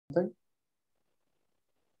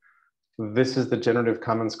This is the Generative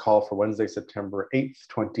Commons call for Wednesday, September 8th,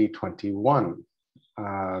 2021.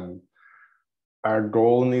 Our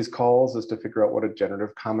goal in these calls is to figure out what a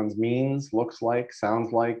Generative Commons means, looks like,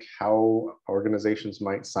 sounds like, how organizations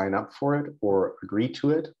might sign up for it or agree to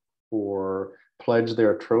it or pledge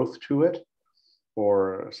their troth to it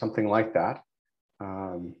or something like that.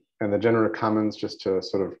 And the Generative Commons, just to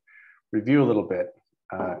sort of review a little bit,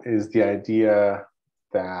 is the idea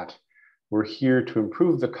that we're here to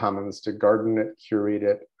improve the commons, to garden it, curate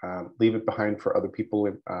it, leave it behind for other people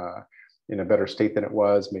in a better state than it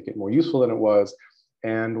was, make it more useful than it was.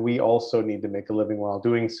 And we also need to make a living while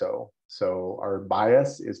doing so. So our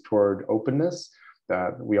bias is toward openness.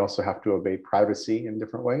 We also have to obey privacy in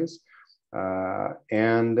different ways.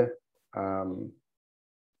 And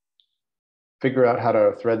figure out how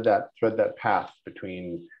to thread that path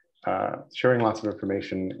between sharing lots of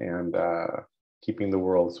information and keeping the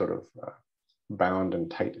world sort of bound and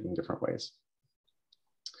tight in different ways.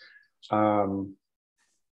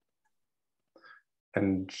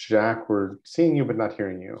 And Jack, we're seeing you but not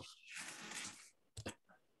hearing you.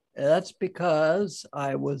 That's because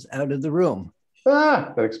I was out of the room.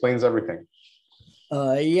 That explains everything.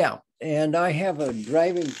 Yeah, and I have a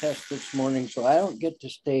driving test this morning, so I don't get to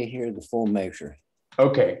stay here the full measure.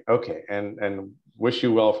 Okay, and wish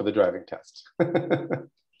you well for the driving test.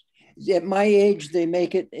 At my age, they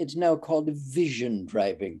make it, it's now called a vision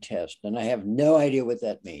driving test, and I have no idea what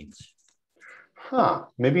that means. Huh,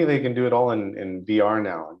 maybe they can do it all in VR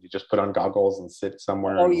now. You just put on goggles and sit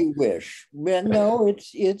somewhere. Oh, you wish. But no,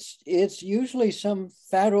 it's usually some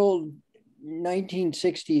fat old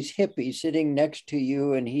 1960s hippie sitting next to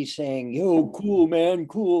you, and he's saying, "Yo, cool, man,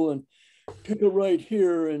 cool, and take a right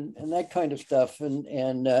here," and that kind of stuff.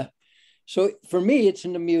 And so for me, it's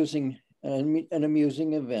an amusing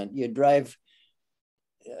event. You drive,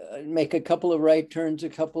 make a couple of right turns, a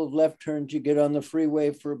couple of left turns, you get on the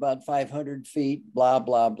freeway for about 500 feet, blah,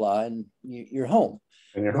 blah, blah, and you're home.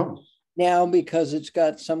 And you're home. Now, because it's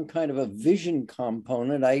got some kind of a vision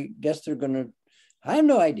component, I guess they're going to, I have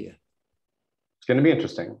no idea. It's going to be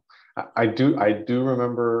interesting. I do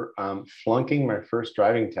remember flunking my first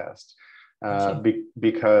driving test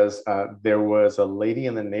because there was a lady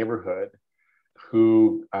in the neighborhood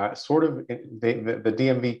who the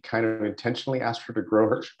DMV kind of intentionally asked her to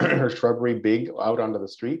grow her shrubbery big out onto the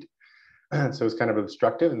street. So it's kind of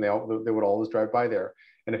obstructive, and they would always drive by there.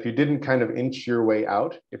 And if you didn't kind of inch your way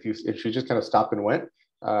out, if you just kind of stopped and went,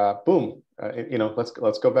 boom,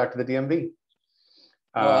 let's go back to the DMV.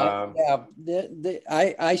 Yeah,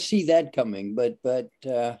 I see that coming, but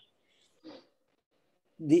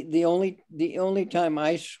the only time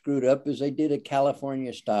I screwed up is I did a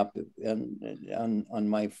California stop on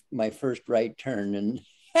my first right turn, and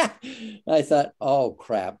I thought, oh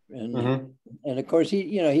crap, and of course he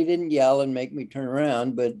didn't yell and make me turn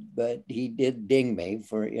around, but he did ding me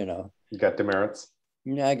for You got demerits.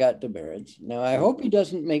 Yeah, I got demerits. Now I hope he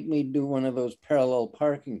doesn't make me do one of those parallel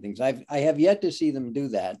parking things. I have yet to see them do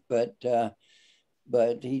that, but I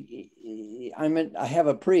have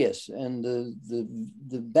a Prius, and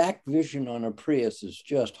the back vision on a Prius is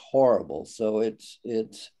just horrible. So it's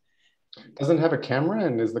doesn't have a camera,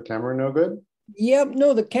 and is the camera no good? Yeah,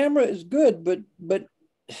 no, the camera is good, but because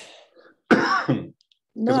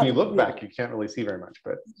when you look back, you can't really see very much.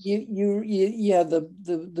 But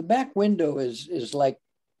the back window is like,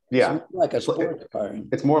 like a sports car.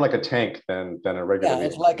 It's more like a tank than a regular. Yeah,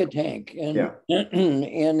 it's like a tank, and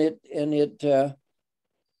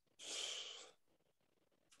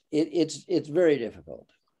it's very difficult.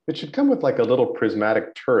 It should come with like a little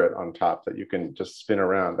prismatic turret on top that you can just spin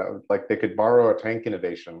around. That would, like, they could borrow a tank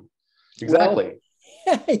innovation. Exactly.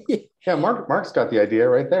 Well, yeah, Mark's got the idea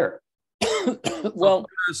right there. Well,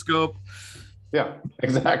 periscope. Yeah,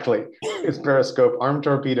 exactly. It's periscope, armed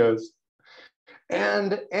torpedoes,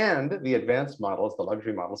 and the advanced models, the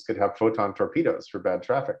luxury models, could have photon torpedoes for bad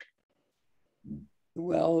traffic.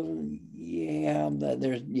 Well, yeah,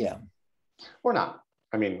 or not.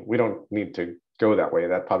 I mean, we don't need to go that way.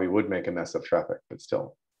 That probably would make a mess of traffic, but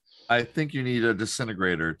still. I think you need a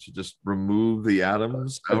disintegrator to just remove the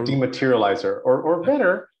atoms. A dematerializer, or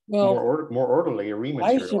better, more orderly, a rematerializer.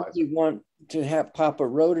 I simply want to pop a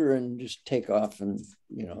rotor and just take off, and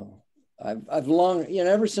I've long,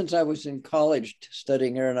 ever since I was in college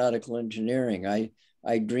studying aeronautical engineering, I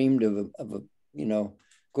dreamed of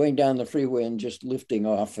going down the freeway and just lifting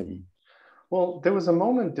off. And well, there was a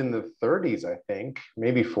moment in the 30s, I think,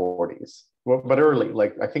 maybe 40s, well, but early,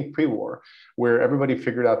 like I think pre-war, where everybody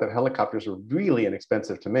figured out that helicopters were really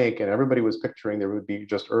inexpensive to make, and everybody was picturing there would be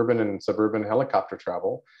just urban and suburban helicopter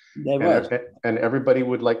travel, They was. and everybody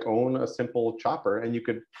would like own a simple chopper, and you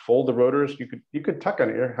could fold the rotors. You could tuck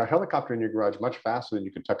a helicopter in your garage much faster than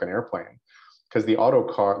you could tuck an airplane, because the auto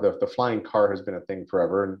car, the flying car, has been a thing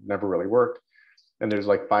forever and never really worked. And there's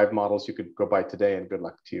like 5 models you could go buy today, and good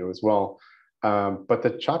luck to you as well. But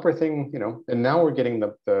the chopper thing, and now we're getting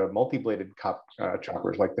the multi-bladed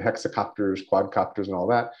choppers, like the hexacopters, quadcopters, and all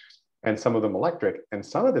that, and some of them electric. And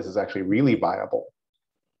some of this is actually really viable,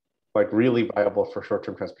 like really viable for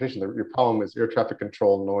short-term transportation. Your problem is air traffic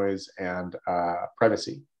control, noise, and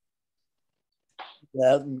privacy.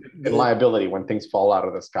 And liability. When things fall out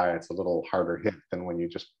of the sky, it's a little harder hit than when you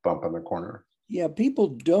just bump on the corner. Yeah, people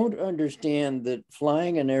don't understand that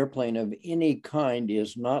flying an airplane of any kind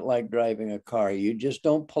is not like driving a car. You just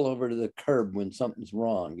don't pull over to the curb when something's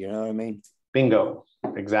wrong. You know what I mean? Bingo.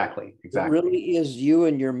 Exactly. It really is you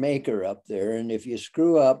and your maker up there. And if you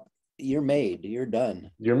screw up, you're made. You're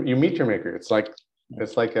done. You meet your maker. It's like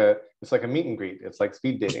a meet and greet. It's like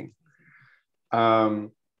speed dating.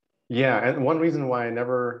 Yeah, and one reason why I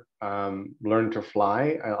never learned to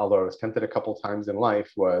fly, although I was tempted a couple times in life,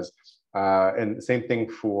 was, and the same thing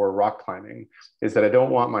for rock climbing, is that I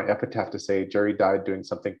don't want my epitaph to say Jerry died doing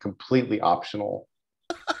something completely optional.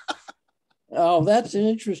 Oh, that's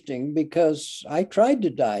interesting, because I tried to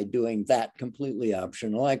die doing that completely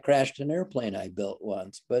optional. I crashed an airplane I built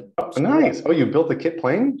once, but nice. Oh, you built a kit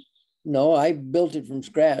plane? No, I built it from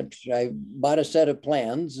scratch. I bought a set of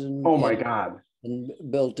plans and oh my God. And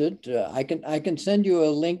built it. I can send you a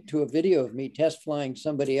link to a video of me test flying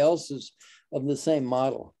somebody else's of the same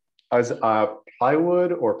model. As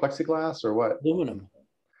plywood or plexiglass or what? Aluminum.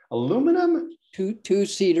 Aluminum?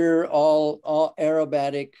 Two-seater, all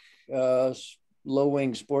aerobatic,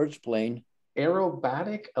 low-wing sports plane.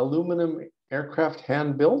 Aerobatic aluminum aircraft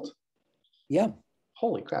hand built? Yeah.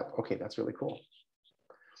 Holy crap. Okay, that's really cool.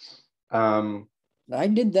 I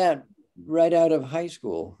did that right out of high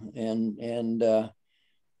school, and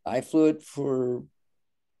I flew it for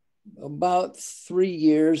about 3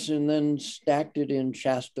 years and then stacked it in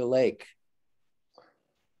Shasta Lake.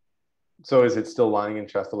 So is it still lying in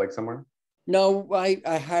Shasta Lake somewhere? No, I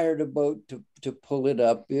hired a boat to pull it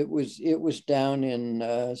up. It was down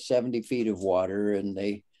in 70 feet of water, and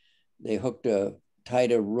they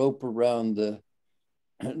tied a rope around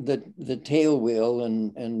the tail wheel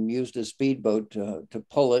and used a speedboat to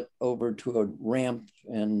pull it over to a ramp,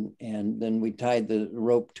 and then we tied the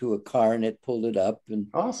rope to a car and it pulled it up. And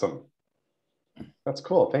awesome. That's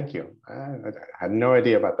cool. Thank you. I had no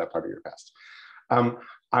idea about that part of your past.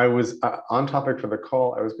 I was on topic for the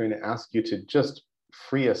call. I was going to ask you to just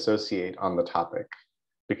free associate on the topic,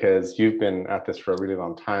 because you've been at this for a really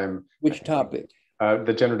long time. Which topic?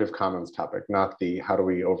 The generative commons topic, not the how do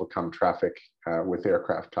we overcome traffic with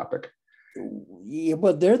aircraft topic. Yeah,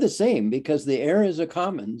 but they're the same, because the air is a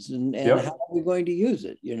commons, and yep. How are we going to use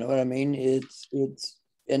it? You know what I mean? It's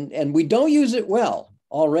and we don't use it well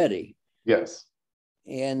already. Yes.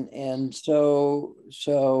 And so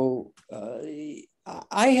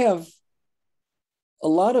I have a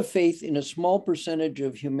lot of faith in a small percentage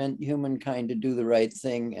of humankind to do the right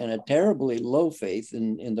thing, and a terribly low faith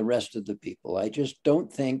in the rest of the people. I just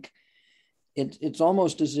don't think it's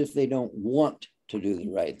almost as if they don't want to do the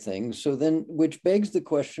right thing. So then, which begs the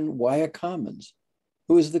question, why a commons?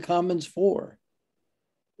 Who is the commons for?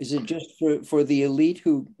 Is it just for the elite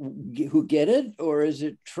who get it, or is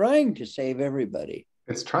it trying to save everybody?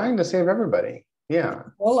 It's trying to save everybody. Yeah.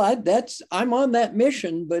 Well, I'm on that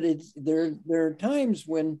mission, but there are times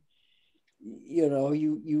when,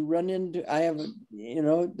 you run into. I have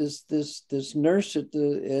this nurse at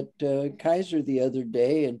Kaiser the other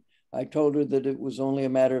day, and I told her that it was only a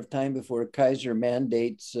matter of time before Kaiser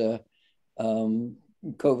mandates COVID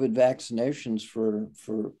vaccinations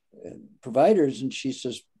for providers, and she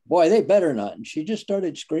says, "Boy, they better not!" And she just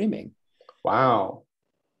started screaming. Wow.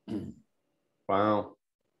 Wow.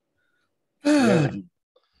 Yeah.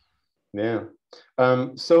 Yeah.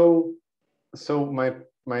 So my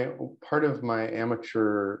part of my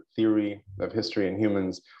amateur theory of history and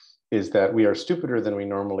humans is that we are stupider than we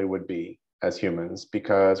normally would be as humans,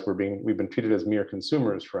 because we've been treated as mere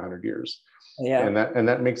consumers for 100 years. Yeah. And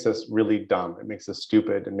that makes us really dumb. It makes us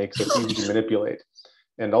stupid. It makes us easy to manipulate.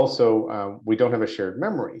 And also, we don't have a shared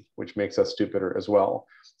memory, which makes us stupider as well.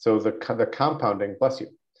 So the compounding, bless you,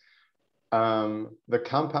 the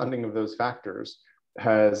compounding of those factors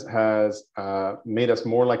has made us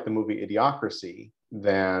more like the movie Idiocracy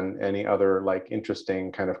than any other like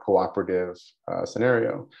interesting kind of cooperative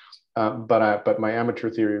scenario. But my amateur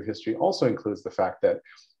theory of history also includes the fact that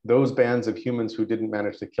those bands of humans who didn't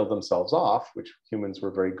manage to kill themselves off, which humans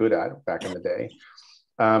were very good at back in the day,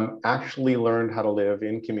 actually learned how to live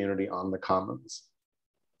in community on the commons.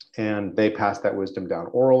 And they passed that wisdom down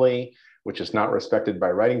orally, which is not respected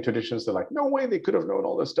by writing traditions. They're like, no way they could have known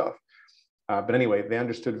all this stuff. But anyway, they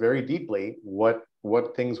understood very deeply what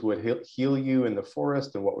things would heal you in the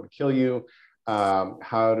forest and what would kill you, how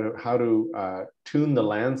to tune the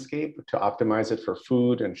landscape to optimize it for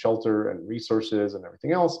food and shelter and resources and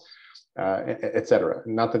everything else, et cetera.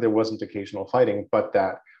 Not that there wasn't occasional fighting, but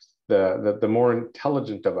that the more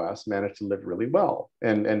intelligent of us managed to live really well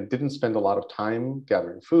and didn't spend a lot of time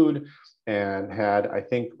gathering food and had, I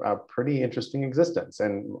think, a pretty interesting existence.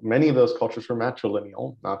 And many of those cultures were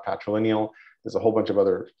matrilineal, not patrilineal. There's a whole bunch of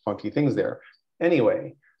other funky things there.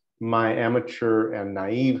 Anyway, my amateur and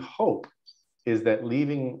naive hope is that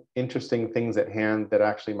leaving interesting things at hand that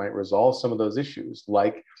actually might resolve some of those issues,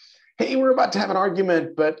 like, hey, we're about to have an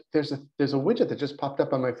argument, but there's a widget that just popped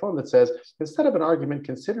up on my phone that says, instead of an argument,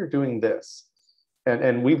 consider doing this.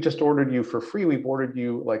 And we've just ordered you for free. We've ordered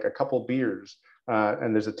you like a couple beers,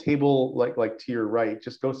 and there's a table like to your right.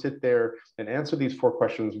 Just go sit there and answer these 4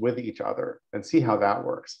 questions with each other and see how that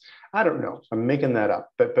works. I don't know. I'm making that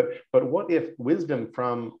up. But what if wisdom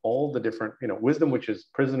from all the different, wisdom which is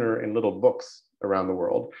prisoner in little books around the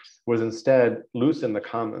world was instead loose in the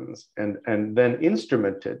commons and then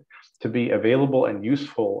instrumented to be available and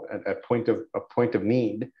useful at a point of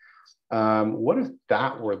need? What if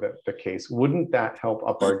that were the case? Wouldn't that help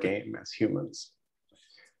up our game as humans?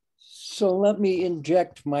 So let me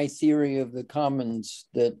inject my theory of the commons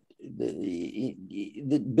that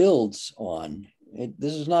builds on.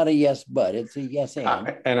 This is not a yes, but it's a yes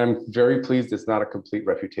and. And I'm very pleased it's not a complete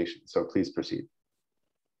refutation. So please proceed.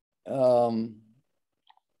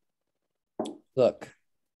 Look,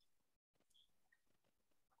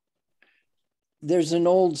 there's an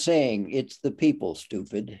old saying, it's the people,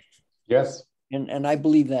 stupid. Yes. And I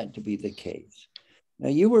believe that to be the case. Now,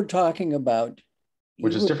 you were talking about...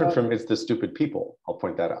 Which is different from it's the stupid people. I'll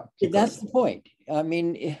point that out. That's the point. I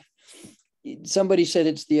mean, somebody said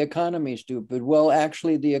it's the economy, stupid. Well,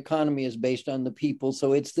 actually, the economy is based on the people,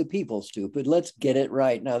 so it's the people, stupid. Let's get it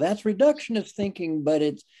right. Now, that's reductionist thinking, but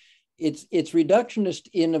it's reductionist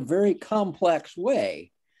in a very complex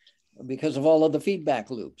way because of all of the feedback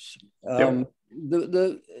loops. Yep.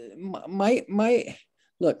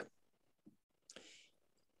 Look,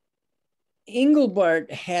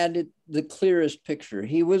 Engelbart had the clearest picture.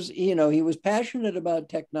 He was passionate about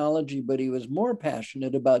technology, but he was more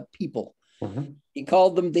passionate about people. Mm-hmm. He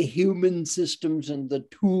called them the human systems and the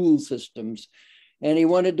tool systems. And he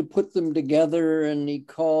wanted to put them together, and he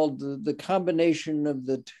called the combination of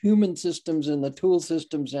the human systems and the tool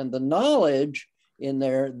systems and the knowledge in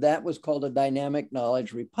there, that was called a dynamic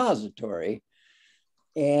knowledge repository.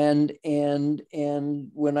 And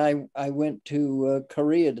when I went to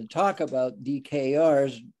Korea to talk about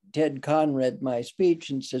DKRs, Ted Kahn read my speech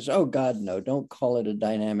and says, oh God, no, don't call it a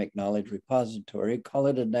dynamic knowledge repository, call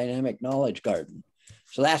it a dynamic knowledge garden.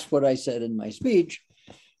 So that's what I said in my speech.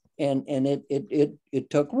 And it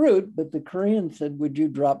took root, but the Koreans said, would you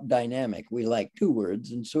drop dynamic? We like 2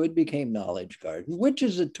 words. And so it became knowledge garden, which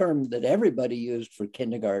is a term that everybody used for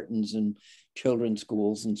kindergartens and children's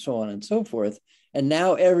schools and so on and so forth. And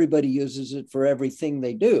now everybody uses it for everything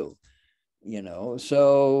they do,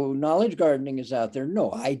 so knowledge gardening is out there.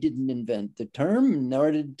 No, I didn't invent the term,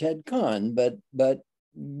 nor did Ted Kahn, but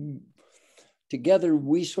together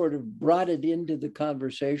we sort of brought it into the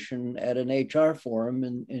conversation at an HR forum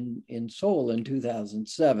in Seoul in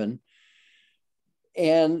 2007.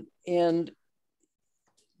 And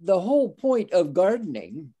the whole point of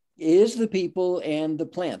gardening is the people and the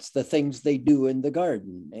plants, the things they do in the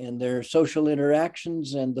garden and their social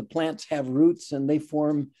interactions, and the plants have roots and they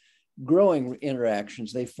form growing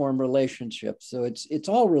interactions, they form relationships. So it's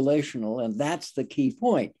all relational, and that's the key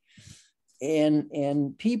point.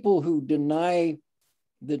 And people who deny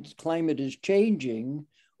that climate is changing,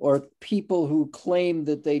 or people who claim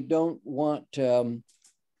that they don't want to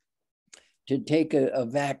take a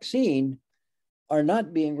vaccine, are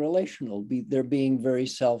not being relational. They're being very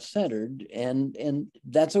self-centered, and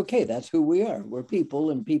that's okay. That's who we are. We're people,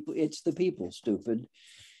 and people. It's the people, stupid.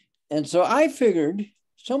 And so I figured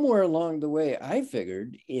somewhere along the way,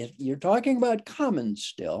 if you're talking about commons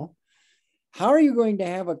still, how are you going to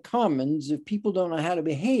have a commons if people don't know how to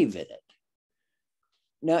behave in it?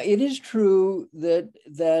 Now, it is true that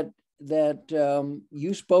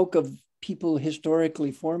you spoke of people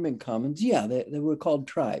historically forming commons. Yeah, they were called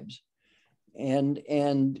tribes. And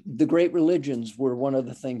the great religions were one of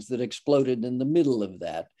the things that exploded in the middle of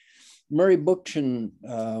that. Murray Bookchin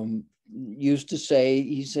used to say,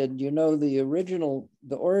 he said, you know, the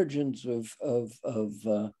origins of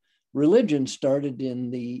religion started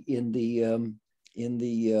in the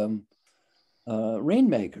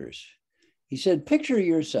rainmakers. He said, picture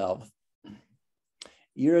yourself,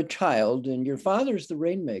 you're a child and your father's the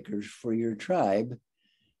rainmakers for your tribe,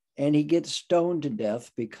 and he gets stoned to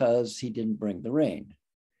death because he didn't bring the rain.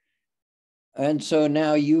 And so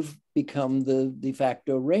now you've become the de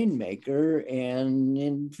facto rainmaker, and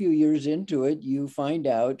in a few years into it, you find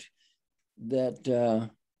out that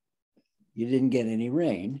you didn't get any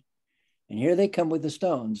rain. And here they come with the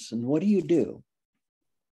stones. And what do?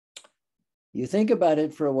 You think about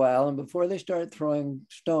it for a while, and before they start throwing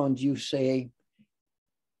stones, you say,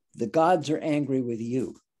 the gods are angry with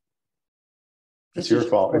you. It's your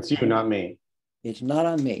fault. It's you, not me. It's not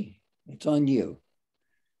on me. It's on you.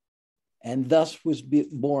 And thus was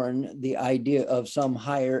born the idea of some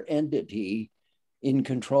higher entity in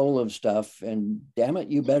control of stuff. And damn it,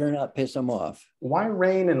 you better not piss them off. Why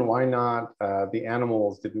rain and why not the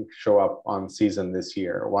animals didn't show up on season this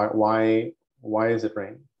year? Why is it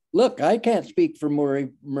rain? Look, I can't speak for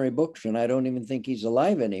Murray Bookchin. I don't even think he's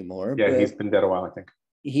alive anymore. Yeah, he's been dead a while, I think.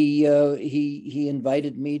 He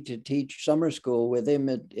invited me to teach summer school with him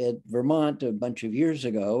at Vermont a bunch of years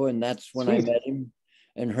ago, and that's when I met him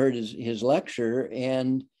and heard his lecture,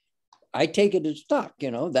 and I take it as stock.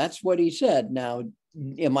 You know, that's what he said. Now,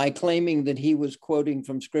 am I claiming that he was quoting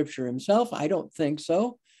from scripture himself? I don't think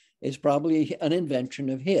so. It's probably an invention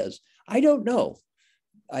of his. I don't know.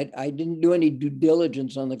 I didn't do any due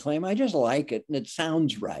diligence on the claim. I just like it, and it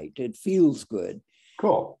sounds right. It feels good.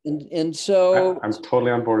 Cool. And so I'm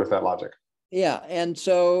totally on board with that logic. Yeah, and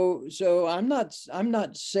so I'm not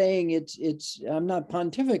saying I'm not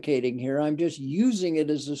pontificating here. I'm just using it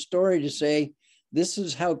as a story to say this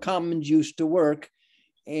is how commons used to work,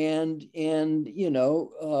 and you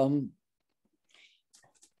know,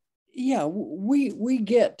 yeah, we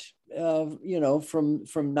get you know,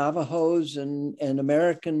 from Navajos and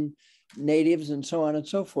American natives and so on and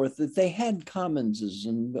so forth, that they had commonses,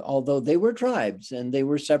 and although they were tribes and they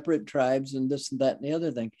were separate tribes and this and that and the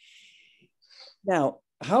other thing. Now,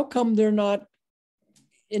 how come they're not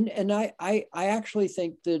and I actually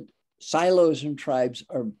think that silos and tribes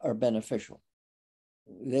are beneficial.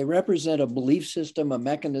 They represent a belief system, a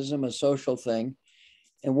mechanism, a social thing.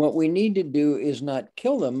 And what we need to do is not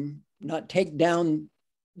kill them, not take down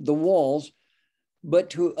the walls, but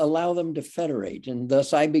to allow them to federate. And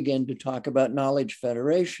thus I begin to talk about knowledge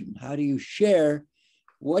federation. How do you share?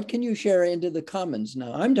 What can you share into the commons?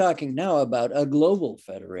 Now, I'm talking now about a global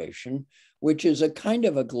federation, which is a kind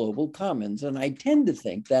of a global commons. And I tend to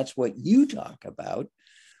think that's what you talk about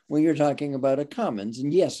when you're talking about a commons.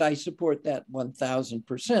 And yes, I support that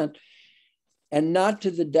 1000%, and not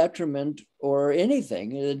to the detriment or anything,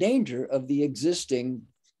 the danger of the existing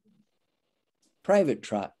private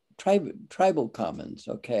tribal commons,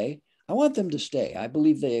 okay? I want them to stay. I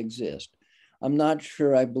believe they exist. I'm not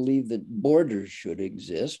sure I believe that borders should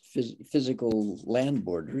exist, physical land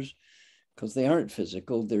borders, because they aren't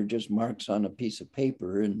physical. They're just marks on a piece of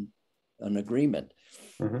paper and an agreement.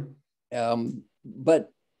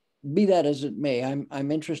 But be that as it may,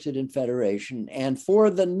 I'm interested in federation. And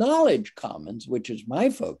for the knowledge commons, which is my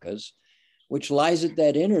focus, which lies at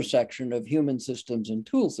that intersection of human systems and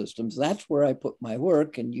tool systems, that's where I put my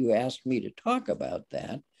work. And you asked me to talk about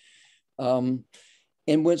that.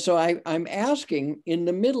 So I'm asking, in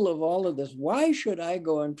the middle of all of this, why should I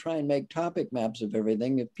go and try and make topic maps of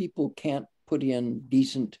everything if people can't put in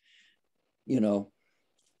decent, you know,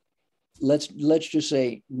 let's just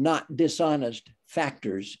say not dishonest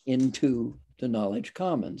factors into the knowledge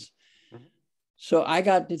commons? So I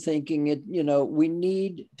got to thinking, you know, we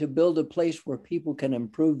need to build a place where people can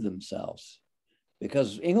improve themselves,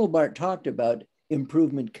 because Engelbart talked about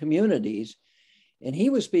improvement communities, and he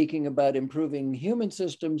was speaking about improving human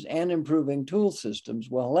systems and improving tool systems.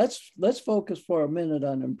 Well, let's focus for a minute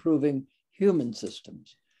on improving human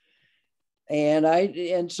systems.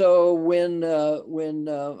 And so when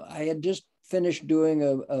I had just finished doing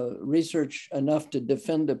a research enough to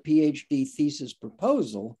defend a PhD thesis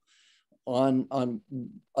proposal on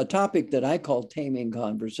a topic that I call taming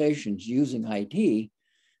conversations using IT,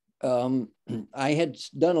 I had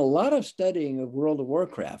done a lot of studying of World of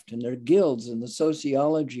Warcraft and their guilds and the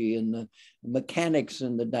sociology and the mechanics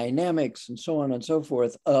and the dynamics and so on and so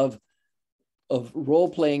forth of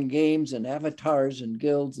role-playing games and avatars and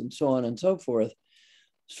guilds and so on and so forth.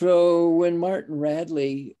 So when Martin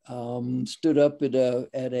Radley stood up at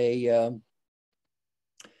a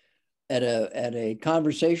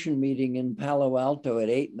conversation meeting in Palo Alto at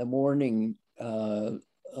 8 in the morning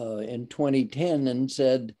in 2010 and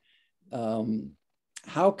said,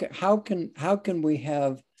 how can we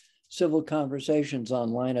have civil conversations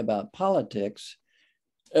online about politics?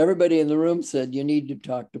 Everybody in the room said, you need to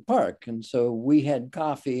talk to Park. And so we had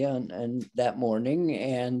coffee and that morning.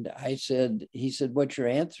 And he said, what's your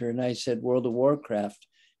answer? And I said, World of Warcraft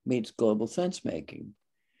meets global sense making.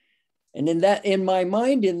 And in my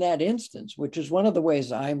mind, in that instance, which is one of the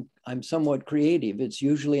ways I'm somewhat creative, it's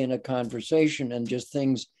usually in a conversation and just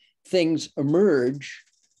things emerge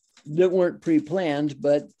that weren't pre-planned,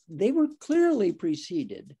 but they were clearly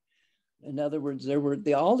preceded. In other words,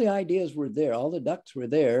 all the ideas were there, all the ducks were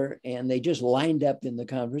there, and they just lined up in the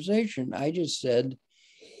conversation. I just said,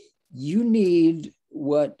 you need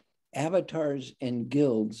what avatars and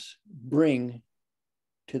guilds bring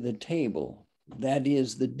to the table. That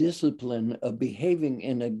is the discipline of behaving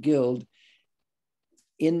in a guild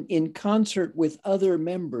in concert with other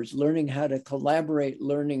members, learning how to collaborate,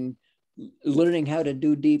 learning how to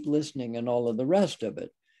do deep listening and all of the rest of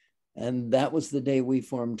it. And that was the day we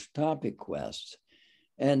formed Topic Quest.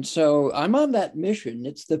 And so I'm on that mission.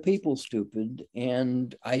 It's the people, stupid.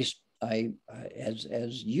 And as you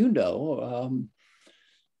know,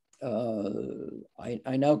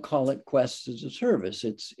 I now call it Quest as a Service.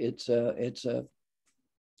 It's an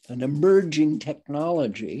emerging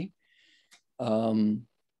technology,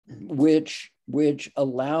 which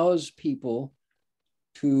allows people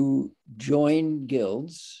to join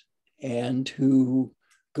guilds and to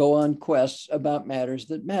go on quests about matters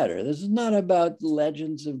that matter. This is not about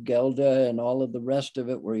legends of Gelda and all of the rest of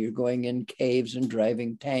it, where you're going in caves and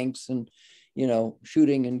driving tanks and,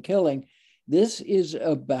 shooting and killing. This is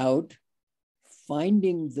about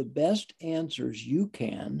finding the best answers you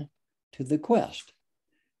can to the quest,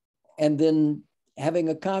 and then having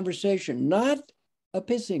a conversation, not a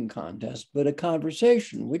pissing contest, but a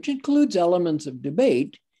conversation, which includes elements of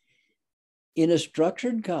debate, in a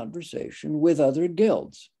structured conversation with other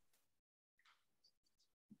guilds.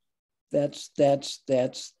 That's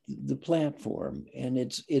the platform. And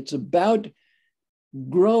it's about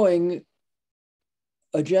growing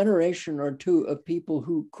a generation or two of people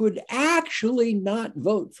who could actually not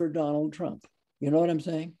vote for Donald Trump. You know what I'm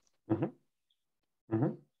saying? Mm-hmm.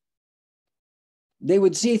 Mm-hmm. They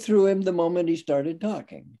would see through him the moment he started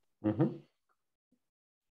talking. Mm-hmm.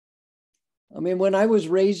 I mean, when I was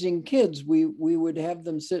raising kids, we would have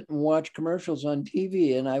them sit and watch commercials on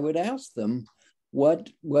TV, and I would ask them, what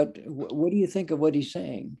do you think of what he's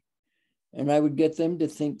saying? And I would get them to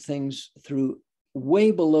think things through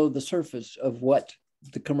way below the surface of what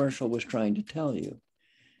the commercial was trying to tell you.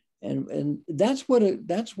 And that's what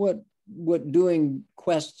doing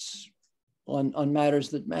quests on matters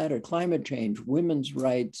that matter, climate change, women's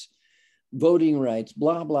rights, voting rights,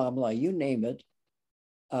 blah, blah, blah, you name it,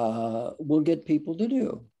 will get people to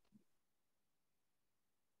do.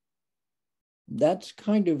 That's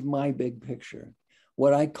kind of my big picture.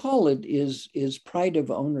 What I call it is pride of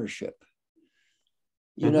ownership.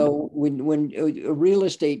 You know, when a real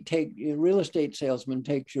estate salesman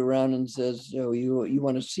takes you around and says, "Oh, you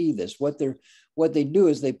want to see this?" What they do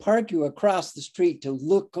is they park you across the street to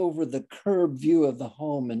look over the curb view of the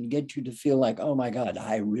home and get you to feel like, "Oh my God,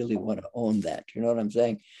 I really want to own that." You know what I'm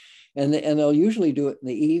saying? And they'll usually do it in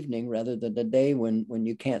the evening rather than the day when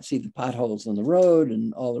you can't see the potholes on the road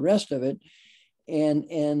and all the rest of it. And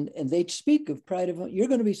they speak of pride of, you're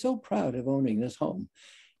going to be so proud of owning this home.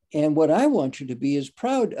 And what I want you to be is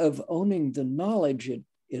proud of owning the knowledge it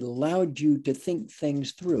allowed you to think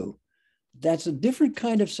things through. That's a different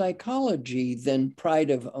kind of psychology than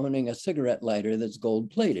pride of owning a cigarette lighter that's gold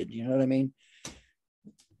plated. You know what I mean?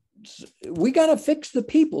 We got to fix the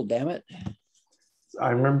people, damn it.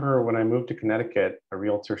 I remember when I moved to Connecticut, a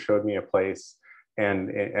realtor showed me a place, and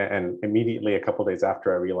immediately a couple of days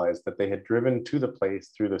after, I realized that they had driven to the place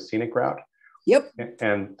through the scenic route. Yep.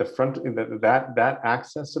 And the front, that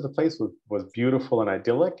access to the place was beautiful and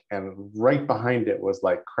idyllic, and right behind it was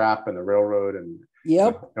like crap and the railroad and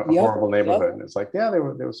a horrible neighborhood. Yep. And it's like, yeah, they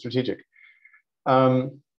were strategic.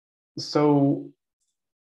 So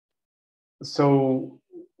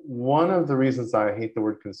one of the reasons I hate the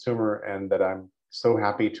word consumer, and that I'm so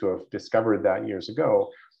happy to have discovered that years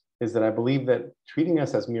ago, is that I believe that treating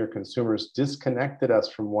us as mere consumers disconnected us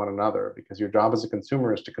from one another, because your job as a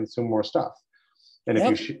consumer is to consume more stuff. And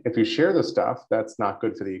if you share the stuff, that's not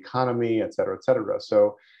good for the economy, et cetera, et cetera.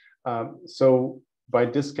 So by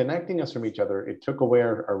disconnecting us from each other, it took away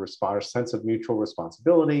our sense of mutual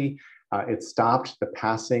responsibility. It stopped the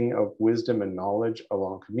passing of wisdom and knowledge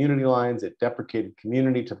along community lines. It deprecated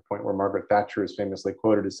community to the point where Margaret Thatcher is famously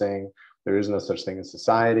quoted as saying, "There is no such thing as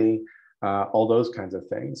society," all those kinds of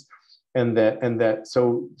things.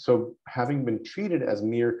 So having been treated as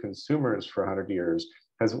mere consumers for 100 years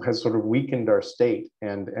has sort of weakened our state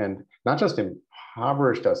and not just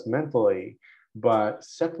impoverished us mentally, but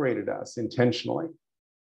separated us intentionally,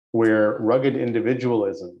 where rugged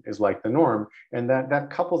individualism is like the norm. And that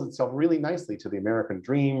couples itself really nicely to the American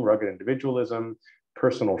dream, rugged individualism,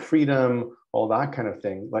 personal freedom, all that kind of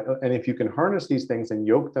thing. And if you can harness these things and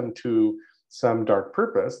yoke them to some dark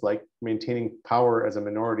purpose, like maintaining power as a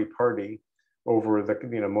minority party over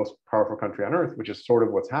the most powerful country on earth, which is sort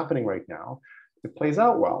of what's happening right now, it plays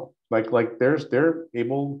out well. Like they're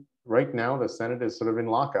able right now, the Senate is sort of in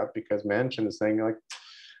lockup because Manchin is saying like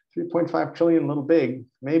 3.5 trillion, little big,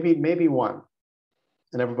 maybe one,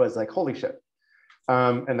 and everybody's like, holy shit.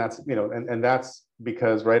 And that's and that's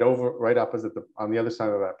because right opposite on the other side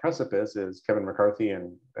of that precipice is Kevin McCarthy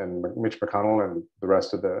and Mitch McConnell and the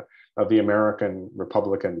rest of the American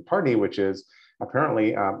Republican Party, which is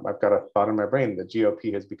apparently I've got a thought in my brain, the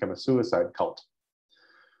GOP has become a suicide cult.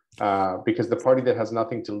 Because the party that has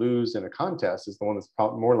nothing to lose in a contest is the one that's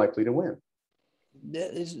more likely to win.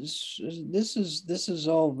 This is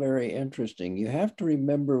all very interesting. You have to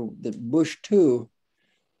remember that Bush 2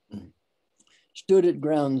 stood at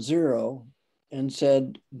ground zero and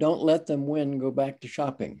said, "Don't let them win. Go back to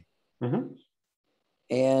shopping." Mm-hmm.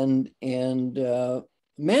 And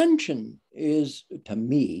Manchin is, to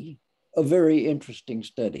me, a very interesting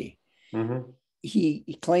study. Mm-hmm.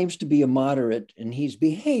 He claims to be a moderate, and he's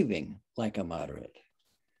behaving like a moderate.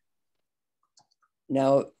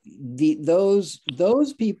 Now, those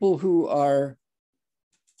people who are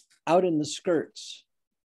out in the skirts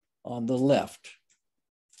on the left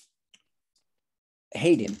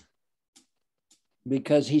hate him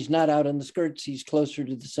because he's not out in the skirts. He's closer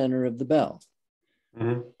to the center of the bell.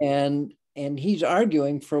 Mm-hmm. And he's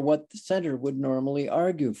arguing for what the center would normally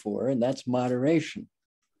argue for, and that's moderation.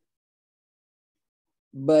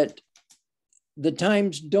 But the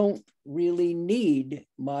times don't really need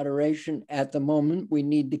moderation at the moment. We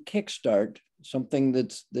need to kickstart something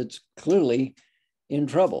that's clearly in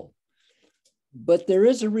trouble. But there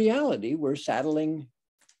is a reality. We're saddling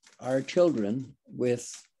our children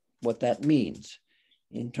with what that means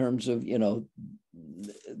in terms of,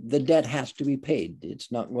 the debt has to be paid.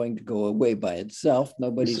 It's not going to go away by itself.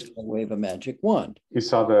 Nobody's going to wave a magic wand. You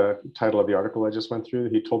saw the title of the article I just went through.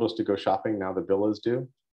 He told us to go shopping. Now the bill is due.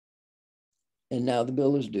 And now the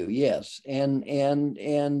bill is due, yes.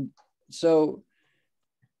 And so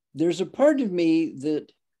there's a part of me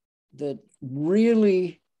that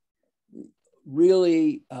really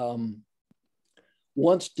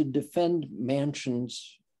wants to defend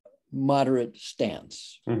Manchin's moderate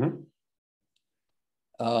stance. Mm-hmm.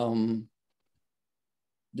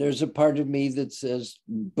 There's a part of me that says,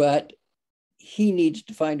 but he needs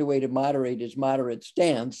to find a way to moderate his moderate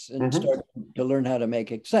stance and Mm-hmm. start to learn how to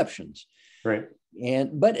make exceptions. Right.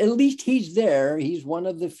 But at least he's there. He's one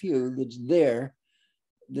of the few that's there,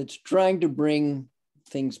 that's trying to bring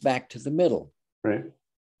things back to the middle. Right.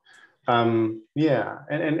 Yeah.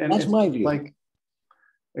 And that's my view. Like,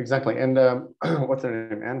 exactly. And what's her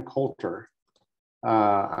name? Ann Coulter.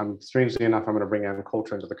 Strangely enough, I'm going to bring Ann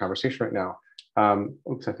Coulter into the conversation right now.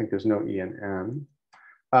 Oops, I think there's no E in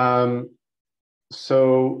Ann.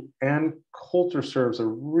 So Ann Coulter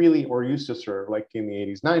used to serve, like in the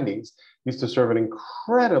 80s, 90s, used to serve an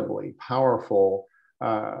incredibly powerful,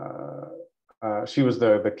 she was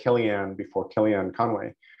the Kellyanne before Kellyanne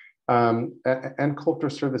Conway. Ann Coulter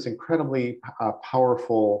served this incredibly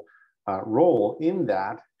powerful role in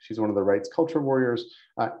that she's one of the rights culture warriors,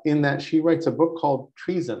 in that she writes a book called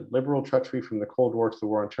Treason, Liberal Treachery from the Cold War to the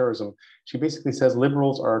War on Terrorism. She basically says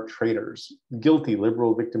liberals are traitors, guilty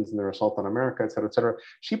liberal victims in their assault on America, et cetera, et cetera.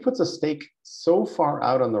 She puts a stake so far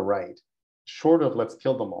out on the right, short of let's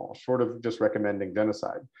kill them all, short of just recommending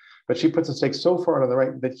genocide. But she puts a stake so far out on the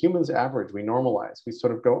right that humans average, we normalize. We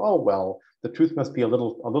sort of go, oh, well, the truth must be a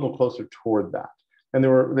little closer toward that. And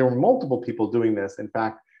there were multiple people doing this. In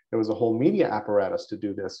fact, there was a whole media apparatus to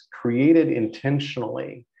do this, created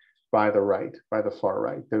intentionally by the right, by the far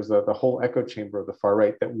right. There's the whole echo chamber of the far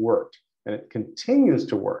right that worked, and it continues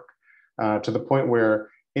to work to the point where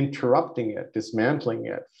interrupting it, dismantling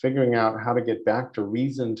it, figuring out how to get back to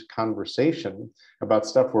reasoned conversation about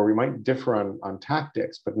stuff where we might differ on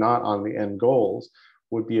tactics, but not on the end goals,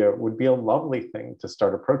 would be a lovely thing to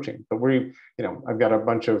start approaching. But I've got a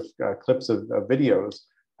bunch of clips of videos.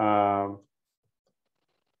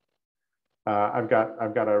 I've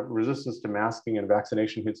got a resistance to masking and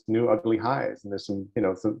vaccination hits new ugly highs, and there's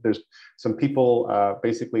some people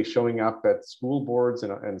basically showing up at school boards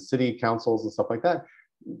and city councils and stuff like that,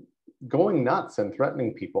 going nuts and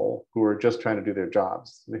threatening people who are just trying to do their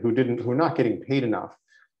jobs, who are not getting paid enough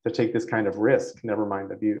to take this kind of risk, never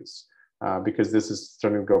mind abuse, because this is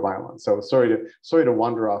starting to go violent. So sorry to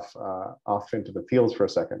wander off into the fields for a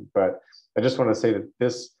second, but I just want to say that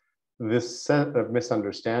this set of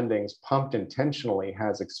misunderstandings pumped intentionally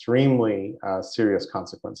has extremely serious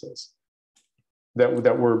consequences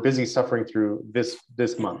that we're busy suffering through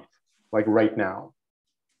this month, like right now.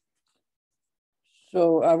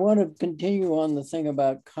 So I want to continue on the thing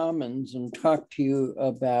about commons and talk to you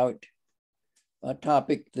about a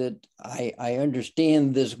topic that I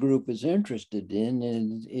understand this group is interested in,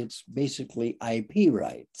 and it's basically IP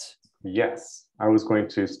rights. Yes, I was going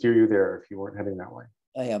to steer you there if you weren't heading that way.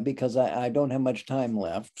 Yeah, because I don't have much time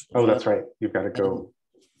left. Oh, that's right. You've got to go.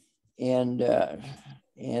 And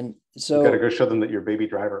so you've got to go show them that you're baby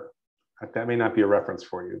driver. That may not be a reference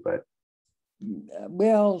for you, but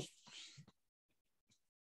well,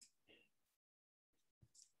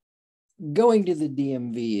 going to the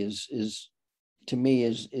DMV is to me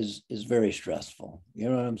is very stressful. You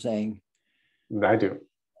know what I'm saying? I do.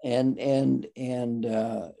 And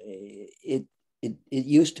it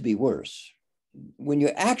used to be worse. When you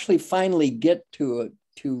actually finally get to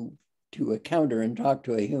a counter and talk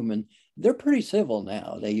to a human, they're pretty civil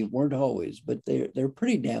now. They weren't always, but they're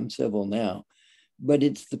pretty damn civil now. But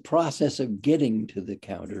it's the process of getting to the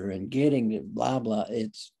counter and getting it, blah blah.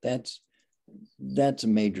 That's a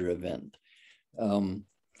major event.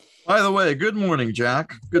 By the way, good morning,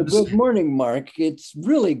 Jack. Good morning, Mark. It's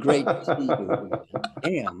really great to see you.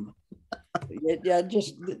 Damn. Yeah,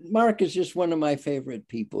 just Mark is just one of my favorite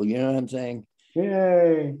people. You know what I'm saying?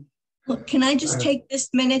 Yay. Well, can I just take this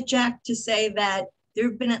minute, Jack, to say that there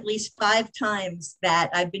have been at least 5 times that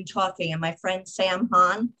I've been talking, and my friend Sam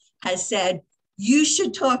Hahn has said, you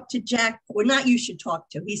should talk to Jack, or not you should talk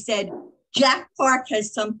to. He said, Jack Park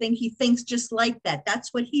has something he thinks just like that.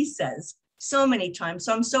 That's what he says so many times.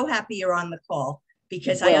 So I'm so happy you're on the call,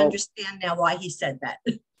 because I understand now why he said that.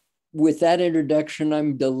 With that introduction,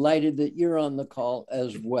 I'm delighted that you're on the call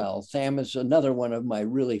as well. Sam is another one of my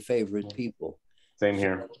really favorite people. Same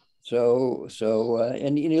here.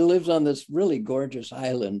 And he lives on this really gorgeous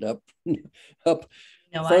island up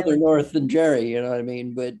No, further north than Jerry, you know what I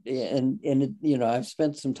mean? But and it, you know, I've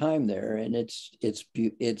spent some time there, and it's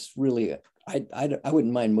really I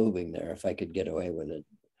wouldn't mind moving there if I could get away with it.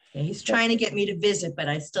 Yeah, he's trying to get me to visit, but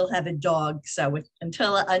I still have a dog. So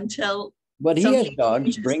until but he has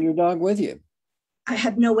dogs. Bring your dog with you. I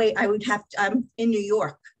have no way. I would have to. I'm in New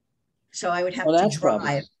York, so I would have to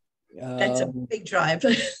drive. That's a big drive.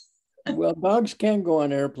 Well, dogs can go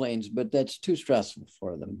on airplanes, but that's too stressful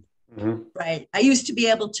for them. Mm-hmm. Right. I used to be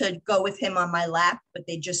able to go with him on my lap, but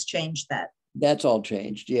they just changed that. That's all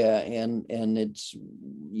changed, yeah, and it's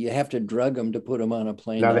you have to drug them to put them on a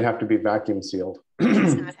plane. Now they have to be vacuum sealed.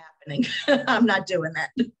 It's not happening. I'm not doing that.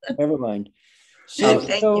 Never mind.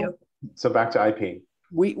 Thank you. So back to IP.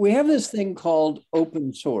 We have this thing called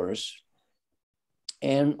open source,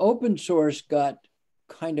 and open source got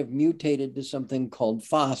kind of mutated to something called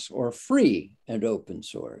FOSS, or free and open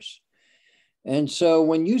source. And so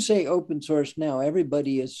when you say open source now,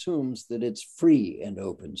 everybody assumes that it's free and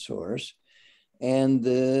open source. And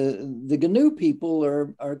the GNU people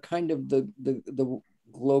are kind of the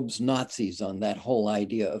globe's Nazis on that whole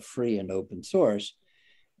idea of free and open source.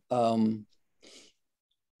 And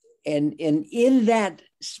in that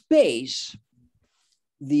space,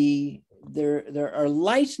 there are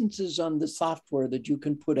licenses on the software that you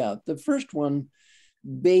can put out. The first one,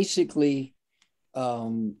 basically,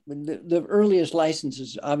 the earliest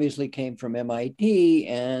licenses obviously came from MIT,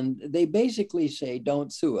 and they basically say,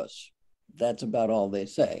 don't sue us. That's about all they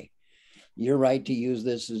say. Your right to use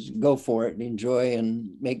this is go for it and enjoy and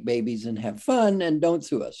make babies and have fun, and don't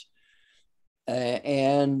sue us.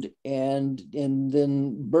 And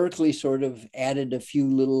then Berkeley sort of added a few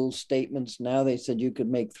little statements. Now they said you could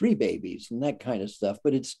make 3 babies and that kind of stuff,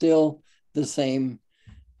 but it's still the same,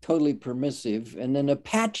 totally permissive. And then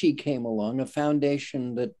Apache came along, a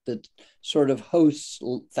foundation that sort of hosts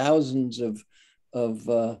thousands of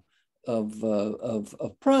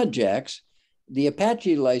projects. The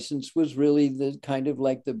Apache license was really the kind of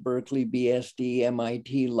like the Berkeley BSD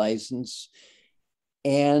MIT license.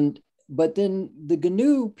 But then the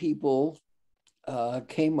GNU people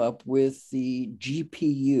came up with the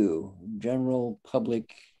GPU, General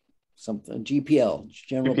Public something, GPL,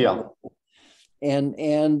 General GPL. Public. And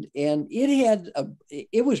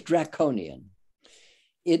it was draconian.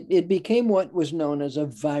 It became what was known as a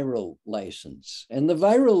viral license. And the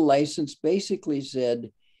viral license basically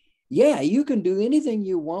said, yeah, you can do anything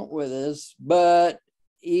you want with this, but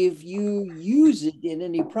if you use it in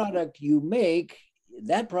any product you make,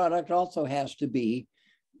 that product also has to be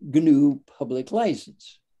GNU public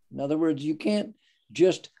license. In other words, you can't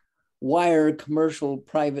just wire commercial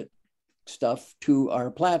private stuff to our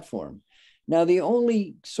platform. Now, the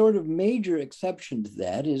only sort of major exception to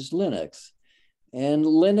that is Linux. And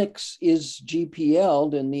Linux is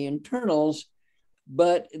GPL'd in the internals,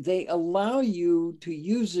 but they allow you to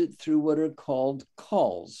use it through what are called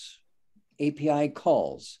calls, API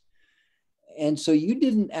calls. And so you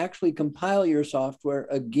didn't actually compile your software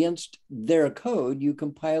against their code, you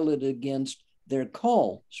compile it against their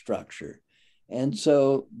call structure. And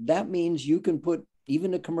so that means you can put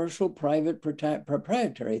even a commercial private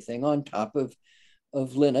proprietary thing on top of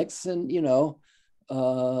Linux. And,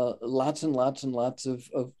 lots and lots and lots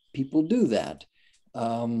of people do that.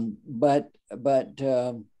 But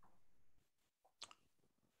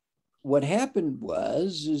what happened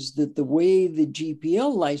is that the way the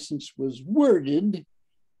GPL license was worded,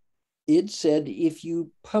 it said if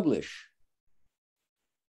you publish.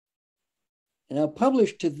 Now,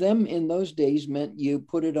 publish to them in those days meant you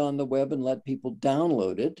put it on the web and let people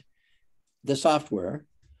download it, the software,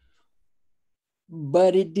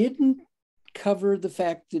 but it didn't cover the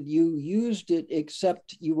fact that you used it,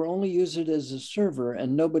 except you were only using it as a server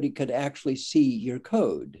and nobody could actually see your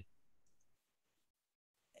code.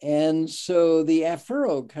 And so the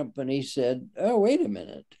Affero company said, oh, wait a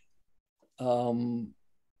minute.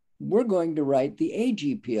 We're going to write the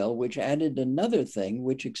AGPL, which added another thing,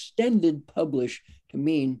 which extended publish to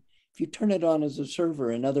mean if you turn it on as a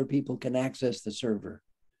server and other people can access the server.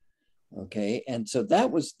 Okay, and so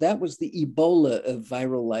that was the Ebola of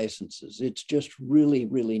viral licenses. It's just really,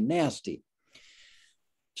 really nasty.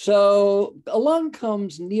 So along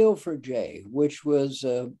comes Neo4j, which was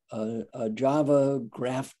a Java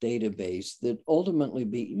graph database that ultimately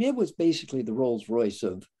it was basically the Rolls Royce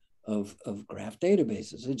of graph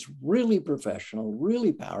databases. It's really professional,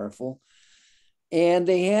 really powerful. And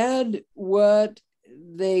they had what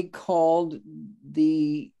they called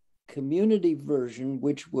the community version,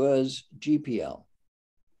 which was GPL.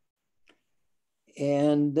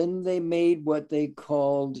 And then they made what they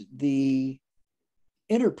called the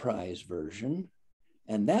enterprise version,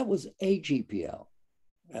 and that was AGPL.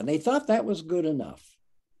 And they thought that was good enough,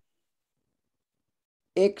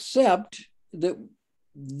 except that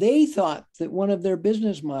they thought that one of their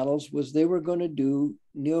business models was they were going to do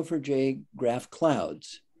Neo4j graph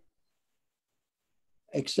clouds.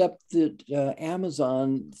 Except that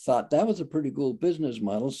Amazon thought that was a pretty cool business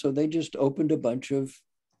model, so they just opened a bunch of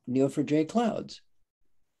Neo4j clouds.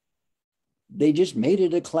 They just made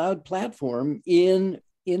it a cloud platform in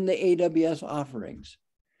the AWS offerings,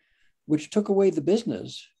 which took away the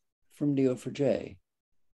business from Neo4j.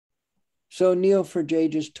 So Neo4j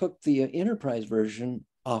just took the enterprise version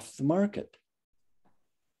off the market.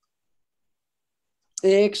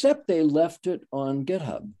 Except they left it on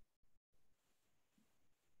GitHub.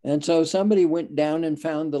 And so somebody went down and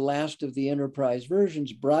found the last of the enterprise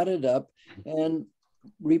versions, brought it up, and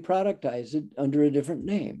reproductized it under a different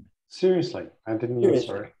name. Seriously, I didn't know.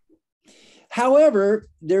 Sorry. However,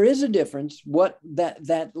 there is a difference. What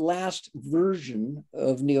that last version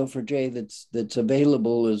of Neo4j that's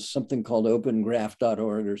available is something called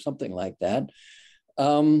opengraph.org or something like that,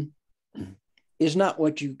 is not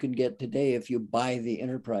what you can get today if you buy the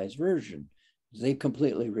enterprise version. They've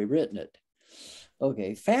completely rewritten it.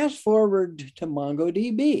 Okay, fast forward to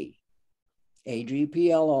MongoDB,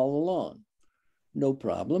 AGPL all along, no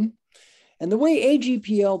problem. And the way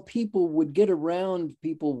AGPL people would get around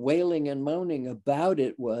people wailing and moaning about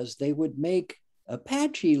it was they would make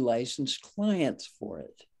Apache licensed clients for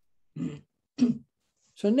it.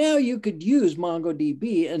 So now you could use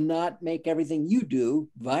MongoDB and not make everything you do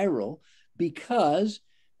viral because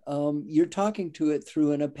you're talking to it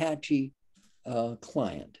through an Apache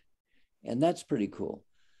client. And that's pretty cool.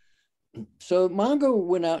 So Mongo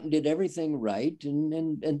went out and did everything right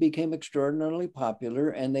and became extraordinarily popular,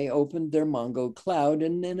 and they opened their Mongo cloud,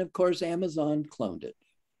 and then of course Amazon cloned it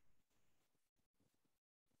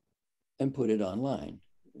and put it online.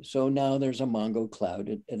 So now there's a Mongo cloud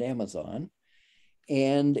at Amazon,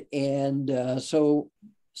 and so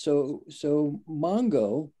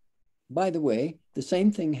Mongo, by the way, the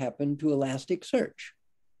same thing happened to Elasticsearch.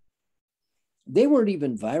 They weren't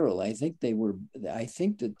even viral. I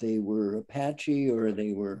think that they were Apache, or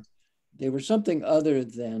they were something other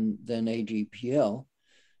than AGPL,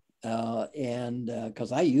 and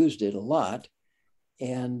because I used it a lot,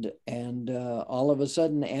 and all of a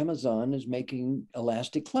sudden Amazon is making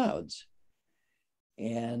Elastic clouds,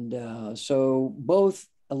 and so both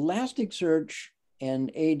Elasticsearch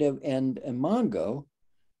and Mongo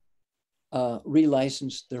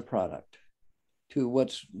relicense their product to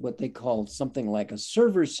what they call something like a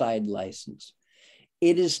server-side license.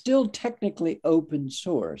 It is still technically open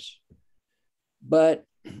source, but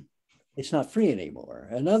it's not free anymore.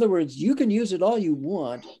 In other words, you can use it all you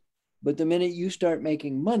want, but the minute you start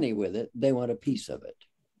making money with it, they want a piece of it,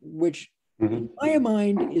 which in my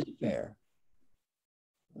mind is fair.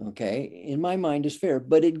 Okay, in my mind is fair,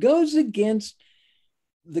 but it goes against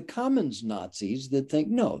the commons Nazis that think,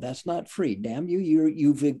 no, that's not free. Damn you,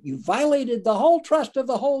 you've violated the whole trust of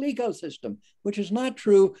the whole ecosystem, which is not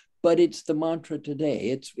true, but it's the mantra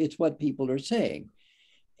today. It's what people are saying.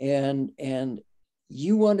 And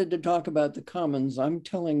you wanted to talk about the commons. I'm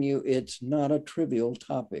telling you, it's not a trivial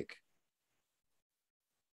topic.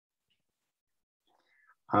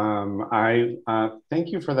 I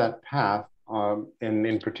thank you for that path. And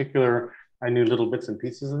in particular, I knew little bits and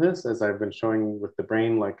pieces of this, as I've been showing with the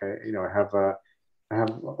brain. Like I have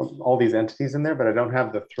all these entities in there, but I don't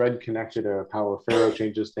have the thread connected to how Pharaoh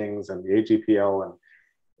changes things and the AGPL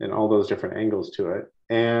and all those different angles to it.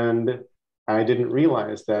 And I didn't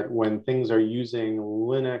realize that when things are using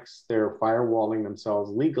Linux, they're firewalling themselves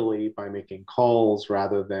legally by making calls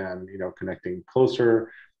rather than connecting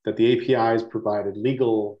closer. That the APIs provided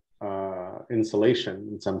legal insulation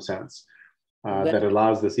in some sense that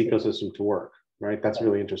allows this ecosystem to work, right? That's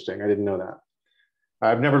really interesting. I didn't know that.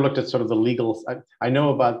 I've never looked at sort of the legal. I know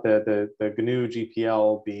about the GNU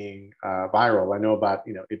GPL being viral. I know about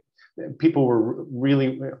people were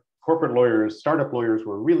really, corporate lawyers, startup lawyers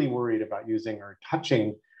were really worried about using or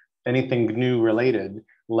touching anything GNU related,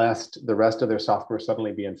 lest the rest of their software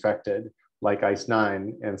suddenly be infected, like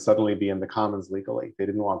ICE9, and suddenly be in the commons legally. They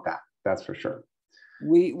didn't want that. That's for sure.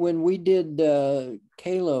 When we did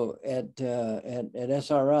Kalo at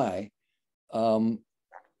SRI,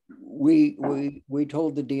 we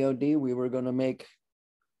told the DoD we were going to make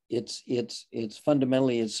it's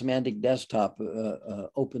fundamentally a semantic desktop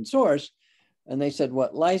open source, and they said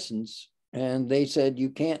what license, and they said you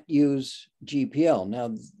can't use GPL.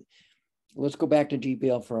 Now let's go back to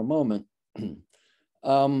GPL for a moment.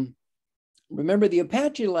 Remember, the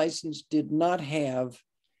Apache license did not have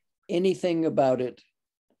anything about it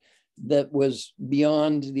that was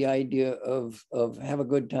beyond the idea of have a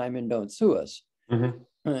good time and don't sue us.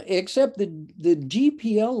 Except the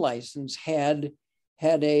GPL license had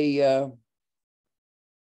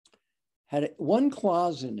one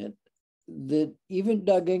clause in it that even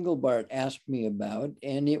Doug Engelbart asked me about,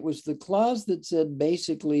 and it was the clause that said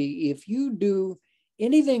basically, if you do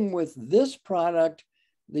anything with this product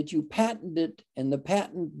that you patent it and the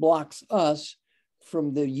patent blocks us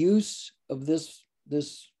from the use of this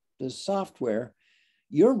software,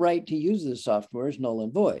 your right to use this software is null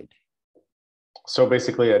and void. So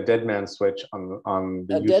basically a dead man switch on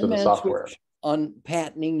the use of the software. On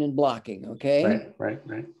patenting and blocking, okay? Right.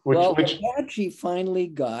 Apache finally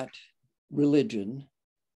got religion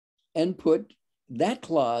and put that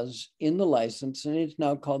clause in the license, and it's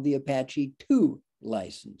now called the Apache 2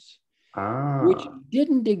 license, which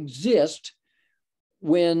didn't exist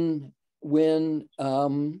when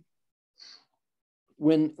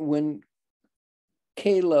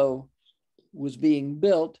Kalo was being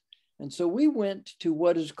built. And so we went to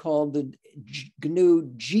what is called the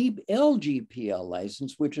GNU LGPL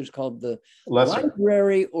license, which is called the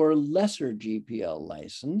library or lesser GPL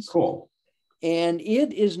license. Cool. And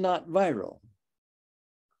it is not viral.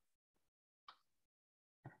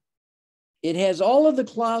 It has all of the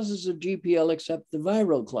clauses of GPL except the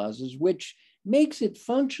viral clauses, which makes it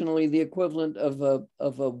functionally the equivalent of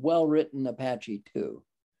a well-written Apache 2.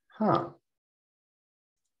 Huh.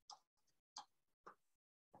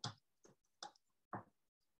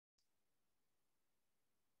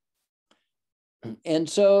 And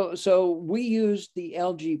so we used the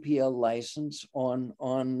LGPL license on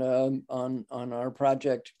our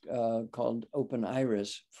project called Open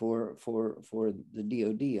Iris for the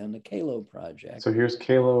DoD on the Kalo project. So here's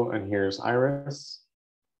Kalo and here's Iris.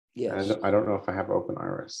 Yes. And I don't know if I have Open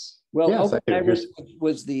Iris. Well, yes, Open Iris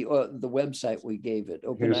was the website we gave it,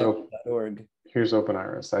 openiris.org. Here's Open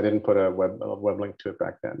Iris. I didn't put a web link to it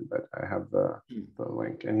back then, but I have the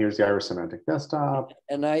link. And here's the Iris Semantic Desktop.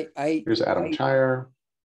 And here's Adam Chire.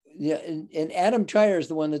 Yeah, and Adam Chire is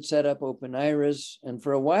the one that set up Open Iris. And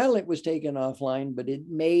for a while it was taken offline, but it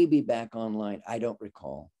may be back online. I don't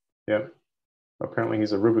recall. Yep. Apparently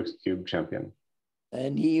he's a Rubik's Cube champion.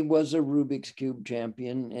 And he was a Rubik's Cube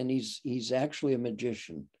champion, and he's actually a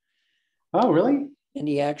magician. Oh, really? And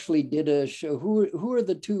he actually did a show. Who are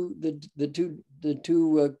the two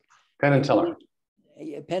Penn and Teller.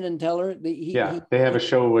 Penn and Teller. They have a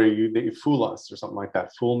show where they fool us or something like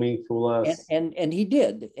that. Fool me, fool us. And he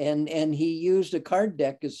did, and he used a card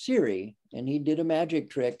deck as Siri, and he did a magic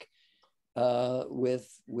trick on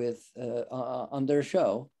their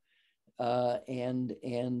show,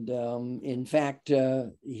 in fact,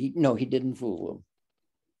 he didn't fool them.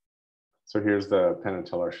 So here's the Penn and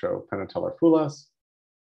Teller show. Penn and Teller fool us.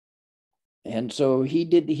 And so he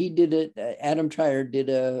did it. Adam Trier did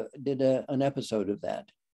an episode of that.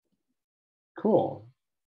 Cool.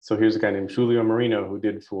 So here's a guy named Julio Marino who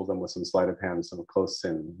did fool them with some sleight of hand, some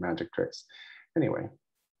close-in magic tricks. Anyway,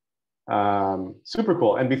 super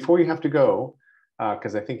cool. And before you have to go,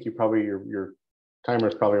 because I think your timer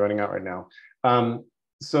is probably running out right now.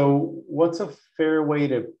 So what's a fair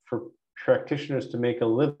way for practitioners to make a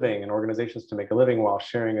living and organizations to make a living while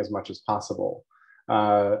sharing as much as possible?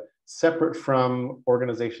 Separate from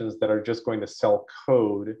organizations that are just going to sell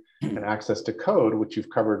code and access to code, which you've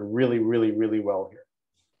covered really, really, really well here.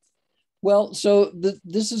 Well, so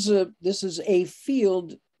this is a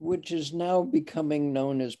field which is now becoming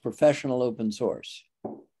known as professional open source.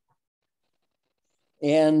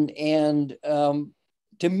 And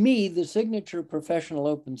to me, the signature professional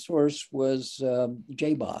open source was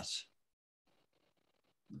JBoss,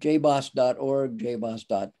 jboss.org,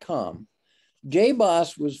 jboss.com.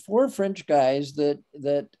 JBoss was 4 French guys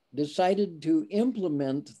that decided to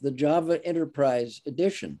implement the Java Enterprise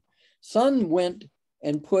Edition. Sun went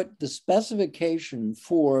and put the specification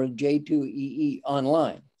for J2EE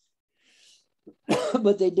online.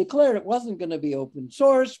 But they declared it wasn't going to be open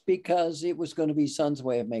source because it was going to be Sun's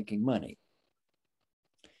way of making money.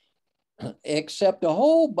 Except a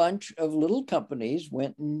whole bunch of little companies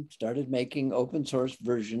went and started making open source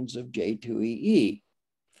versions of J2EE.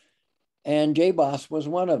 And JBoss was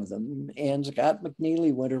one of them. And Scott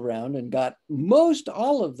McNeely went around and got most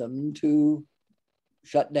all of them to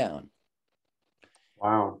shut down.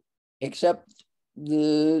 Wow. Except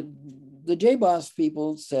the JBoss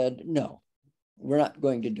people said, no, we're not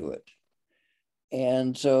going to do it.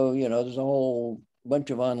 And so, there's a whole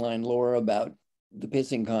bunch of online lore about the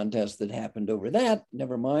pissing contest that happened over that.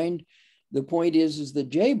 Never mind. The point is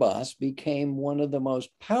that JBoss became one of the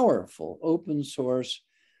most powerful open source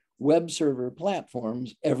web server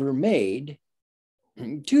platforms ever made,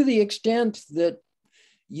 to the extent that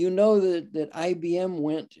that IBM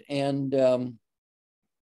went and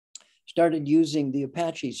started using the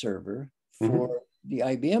Apache server for the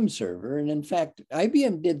IBM server. And in fact,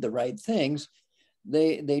 IBM did the right things.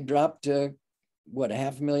 They dropped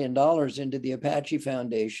 $500,000 into the Apache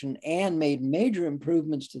Foundation and made major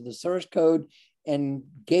improvements to the source code and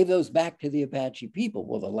gave those back to the Apache people.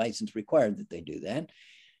 Well, the license required that they do that.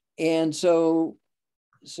 And so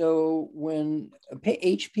when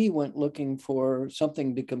HP went looking for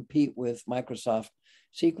something to compete with Microsoft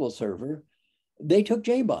SQL Server, they took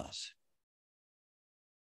JBoss.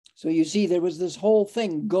 So you see, there was this whole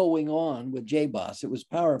thing going on with JBoss. It was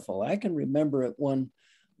powerful. I can remember at one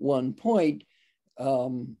point,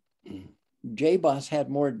 JBoss had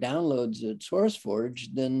more downloads at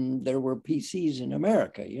SourceForge than there were PCs in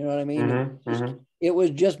America. You know what I mean? It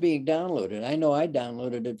was just being downloaded. I know I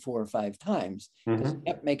downloaded it 4 or 5 times because it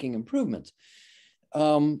kept making improvements.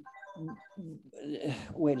 Wait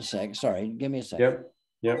a second. Sorry, give me a second.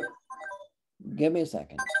 Yep. Give me a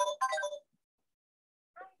second. Hi,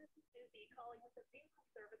 this is Susie calling with the Vehicle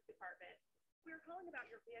Service Department. We're calling about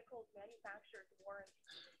your vehicle's manufacturer's warranty.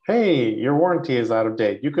 Hey, your warranty is out of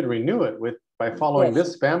date. You could renew it by following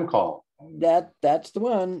this spam call. That's the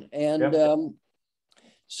one. And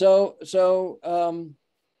So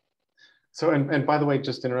and by the way,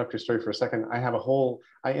 just to interrupt your story for a second, I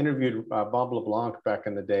interviewed Bob LeBlanc back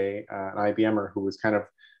in the day, an IBMer who was kind of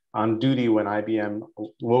on duty when IBM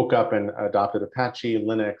woke up and adopted Apache,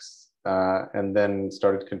 Linux, and then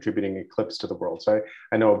started contributing Eclipse to the world. So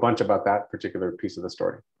I know a bunch about that particular piece of the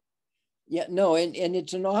story. Yeah, no, and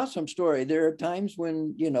it's an awesome story. There are times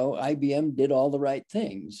when, IBM did all the right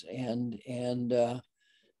things. And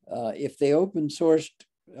if they open sourced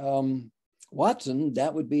Watson,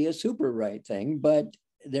 that would be a super right thing, but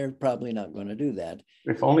they're probably not going to do that.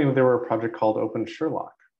 If only there were a project called Open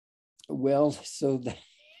Sherlock. Well, so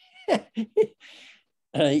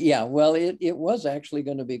yeah, well, it was actually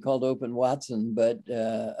going to be called Open Watson, but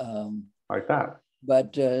like that.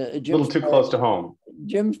 But a little too close to home.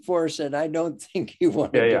 Jim Spore said, "I don't think you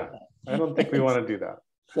want to do that." I don't think we want to do that.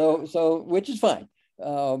 So which is fine,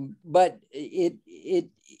 but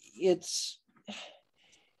it's.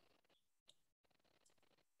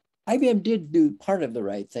 IBM did do part of the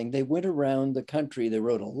right thing. They went around the country. They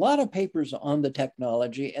wrote a lot of papers on the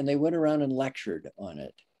technology, and they went around and lectured on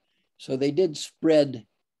it. So they did spread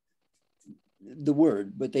the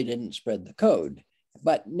word, but they didn't spread the code.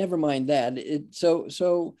 But never mind that.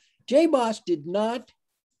 So JBoss did not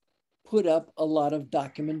put up a lot of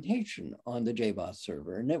documentation on the JBoss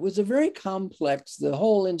server, and it was a very complex. The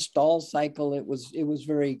whole install cycle, it was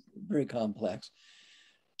very, very complex.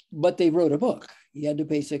 But they wrote a book. You had to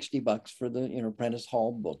pay $60 for the Prentice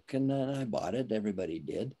Hall book, and then I bought it. Everybody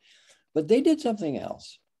did, but they did something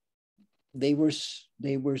else. They were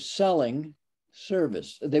selling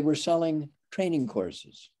service. They were selling training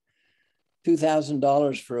courses.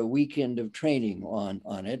 $2,000 for a weekend of training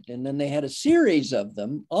on it. And then they had a series of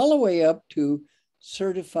them all the way up to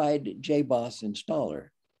certified JBoss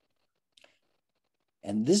installer.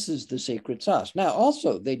 And this is the secret sauce. Now,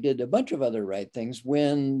 also, they did a bunch of other right things.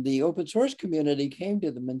 When the open source community came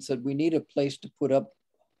to them and said, we need a place to put up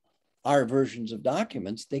our versions of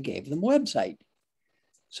documents, they gave them a website.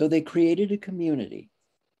 So they created a community.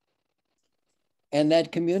 And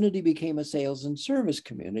that community became a sales and service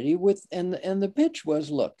community and the pitch was,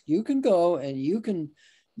 look, you can go and you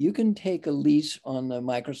can take a lease on the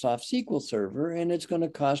Microsoft SQL server, and it's going to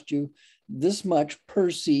cost you this much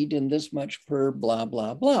per seat and this much per blah,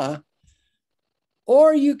 blah, blah.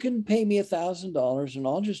 Or you can pay me $1,000 and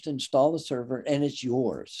I'll just install the server and it's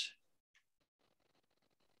yours.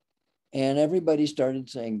 And everybody started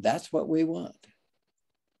saying, that's what we want.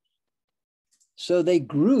 So they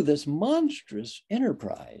grew this monstrous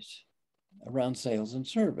enterprise around sales and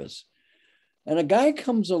service. And a guy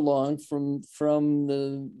comes along from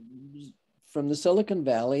the Silicon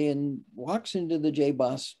Valley and walks into the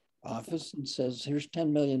JBoss office and says, here's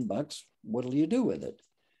 10 million bucks. What'll you do with it?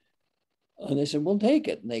 And they said, we'll take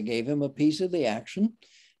it. And they gave him a piece of the action.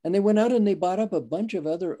 And they went out and they bought up a bunch of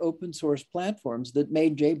other open source platforms that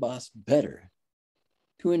made JBoss better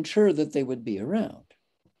to ensure that they would be around.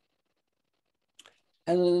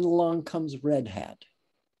 And then along comes Red Hat,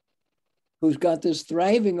 who's got this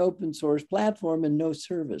thriving open source platform and no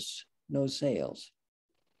service, no sales.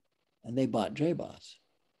 And they bought JBoss.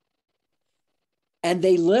 And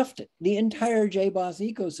they left the entire JBoss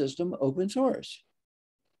ecosystem open source.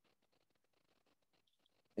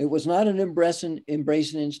 It was not an embrace and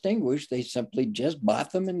extinguish. They simply just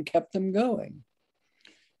bought them and kept them going.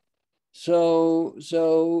 So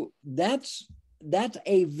that's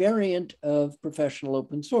a variant of professional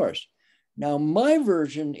open source. Now, my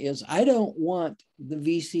version is I don't want the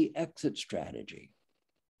VC exit strategy.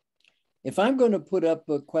 If I'm going to put up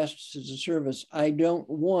a Quest as a service, I don't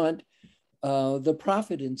want the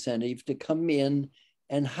profit incentive to come in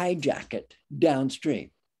and hijack it downstream.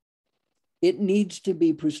 It needs to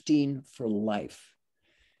be pristine for life.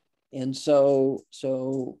 And so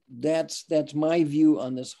that's my view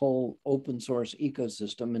on this whole open source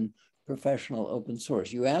ecosystem and professional open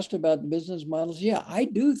source. You asked about the business models. Yeah, I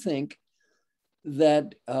do think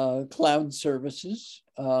that cloud services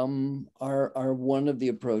are one of the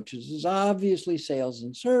approaches. Is obviously sales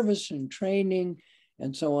and service and training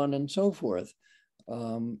and so on and so forth.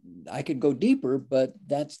 I could go deeper, but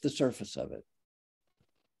that's the surface of it.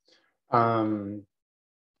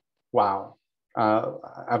 Wow.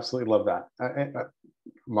 Absolutely love that.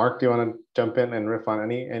 Mark, do you want to jump in and riff on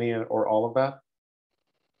any or all of that?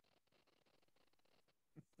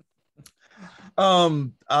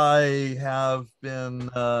 I have been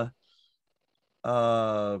a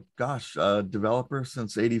developer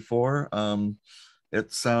since '84.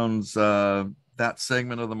 It sounds that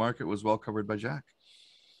segment of the market was well covered by Jack.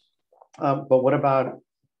 But what about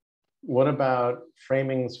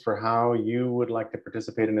framings for how you would like to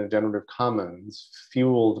participate in a generative commons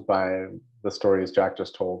fueled by the stories Jack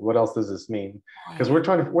just told? What else does this mean? Because we're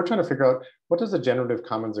trying to figure out, what does a generative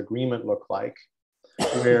commons agreement look like,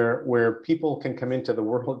 where people can come into the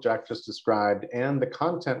world Jack just described and the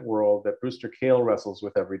content world that Brewster Kahle wrestles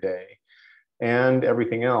with every day and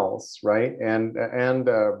everything else, right? And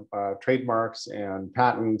trademarks and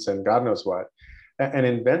patents and God knows what, and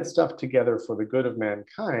invent stuff together for the good of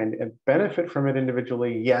mankind and benefit from it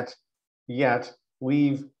individually, yet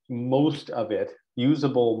leave most of it,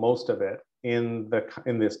 usable most of it, in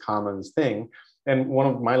this commons thing. And one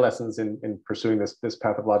of my lessons in pursuing this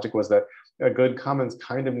path of logic was that a good commons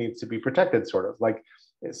kind of needs to be protected, sort of. Like,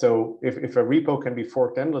 so if a repo can be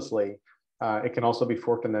forked endlessly, it can also be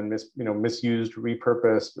forked and then misused,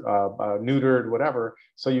 repurposed, neutered, whatever.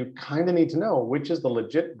 So you kind of need to know which is the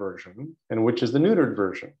legit version and which is the neutered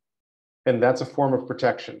version. And that's a form of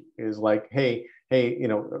protection, is like, hey,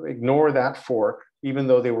 ignore that fork, even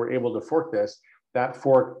though they were able to fork this. That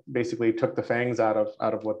fork basically took the fangs out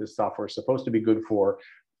of what this software is supposed to be good for.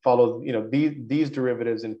 Follow, these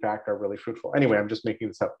derivatives, in fact, are really fruitful. Anyway, I'm just making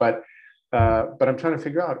this up. But But I'm trying to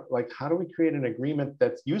figure out, like, how do we create an agreement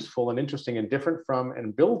that's useful and interesting and different from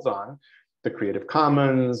and builds on the Creative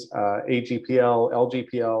Commons, AGPL,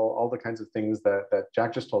 LGPL, all the kinds of things that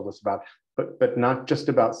Jack just told us about, but not just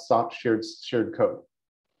about soft shared code.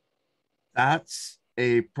 That's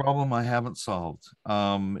a problem I haven't solved.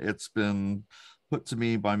 It's been put to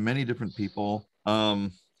me by many different people.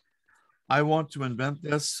 I want to invent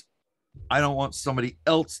this. I don't want somebody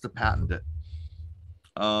else to patent it.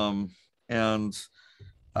 And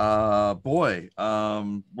boy,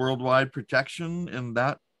 worldwide protection in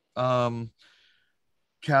that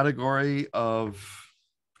category of,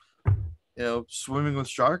 swimming with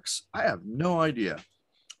sharks, I have no idea.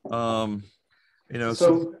 So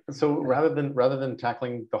rather than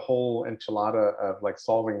tackling the whole enchilada of like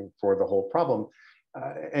solving for the whole problem,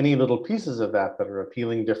 any little pieces of that are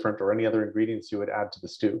appealing, different, or any other ingredients you would add to the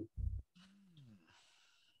stew?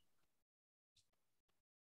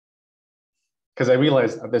 Because I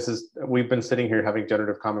realize we've been sitting here having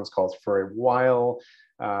generative commons calls for a while.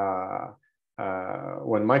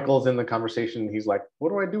 When Michael's in the conversation, he's like, what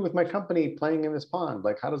do I do with my company playing in this pond?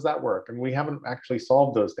 Like, how does that work? And we haven't actually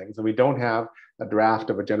solved those things. And we don't have a draft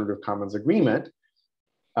of a generative commons agreement.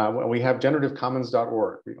 We have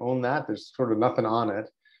generativecommons.org. We own that. There's sort of nothing on it.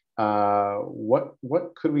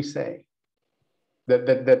 What could we say?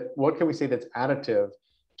 What can we say that's additive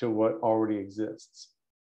to what already exists?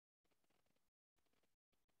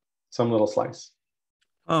 Some little slice.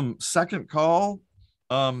 Second call.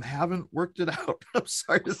 Haven't worked it out. I'm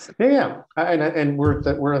sorry to say. Yeah. And we're at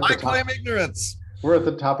the I claim ignorance. We're at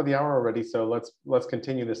the top of the hour already, so let's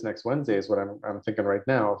continue this next Wednesday. Is what I'm thinking right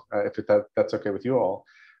now. If that's okay with you all.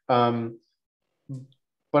 But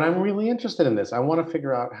I'm really interested in this. I want to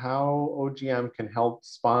figure out how OGM can help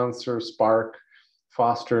sponsor, spark,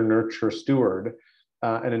 foster, nurture, steward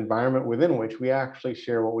an environment within which we actually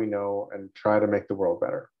share what we know and try to make the world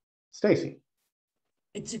better. Stacy.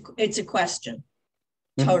 It's a question.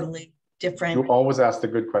 Totally different. You always ask the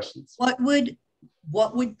good questions. What would,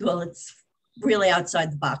 well, it's really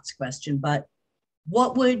outside the box question, but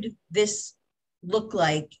what would this look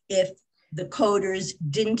like if the coders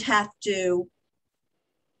didn't have to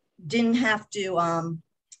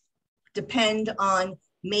depend on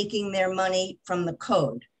making their money from the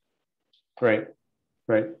code? Right.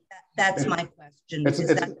 That's my question.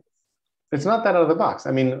 It's not that out of the box.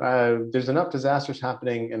 I mean, there's enough disasters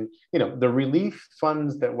happening, and the relief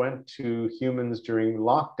funds that went to humans during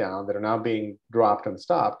lockdown that are now being dropped and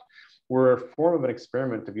stopped were a form of an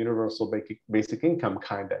experiment of universal basic income,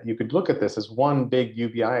 kind of. You could look at this as one big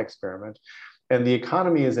UBI experiment, and the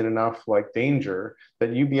economy is in enough danger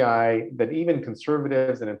that UBI, that even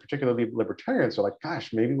conservatives and in particularly libertarians are like,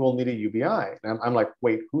 gosh, maybe we'll need a UBI. And I'm like,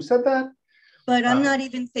 wait, who said that? But I'm not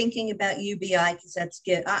even thinking about UBI because that's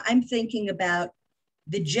good. I'm thinking about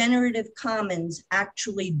the generative commons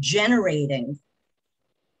actually generating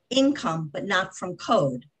income, but not from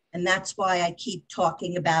code. And that's why I keep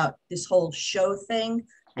talking about this whole show thing.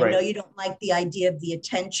 Right. I know you don't like the idea of the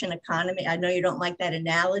attention economy. I know you don't like that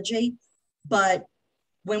analogy, but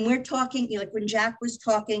when we're talking, like when Jack was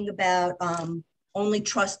talking about only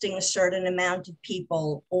trusting a certain amount of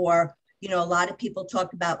people, or a lot of people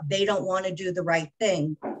talk about they don't want to do the right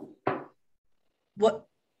thing.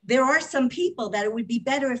 There are some people that it would be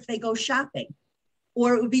better if they go shopping,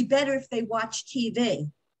 or it would be better if they watch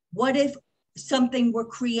TV. What if something were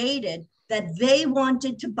created that they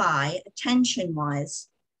wanted to buy, attention-wise,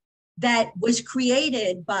 that was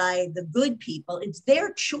created by the good people? It's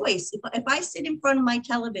their choice. If I sit in front of my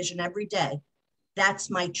television every day,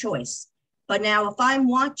 that's my choice. But now if I'm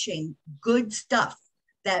watching good stuff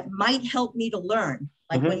that might help me to learn,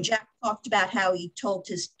 like when Jack talked about how he told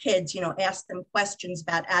his kids, ask them questions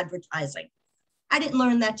about advertising. I didn't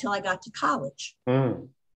learn that till I got to college.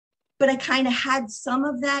 But I kind of had some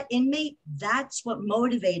of that in me. That's what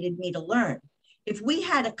motivated me to learn. If we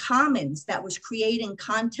had a commons that was creating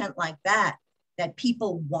content like that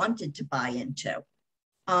people wanted to buy into.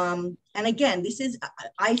 And again,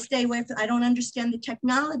 I stay away from, I don't understand the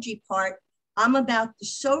technology part. I'm about the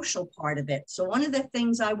social part of it. So one of the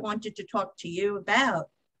things I wanted to talk to you about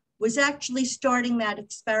was actually starting that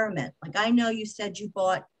experiment. Like, I know you said you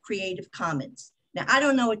bought Creative Commons. Now, I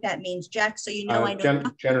don't know what that means, Jack, so I know.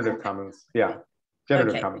 Generative Commons, yeah.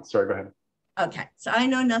 Generative Commons, sorry, go ahead. Okay, so I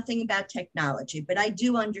know nothing about technology, but I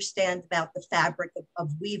do understand about the fabric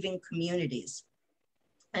of weaving communities.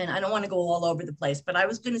 And I don't want to go all over the place, but I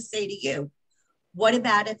was going to say to you, what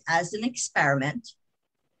about it as an experiment?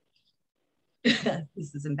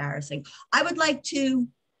 This is embarrassing. I would like to,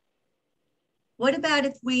 what about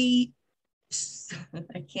if we,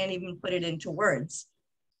 I can't even put it into words.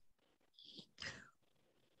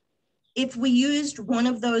 if we used one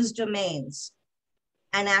of those domains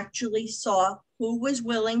and actually saw who was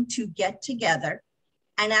willing to get together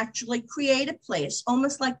and actually create a place,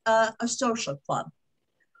 almost like a social club,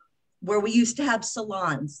 where we used to have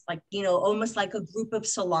salons, like, you know, almost like a group of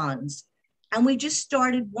salons. And we just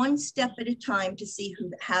started one step at a time to see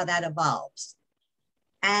how that evolves.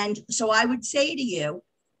 And so I would say to you,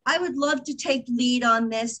 I would love to take lead on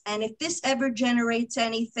this. And if this ever generates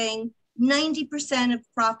anything, 90% of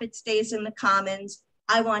profit stays in the commons.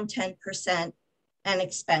 I want 10% and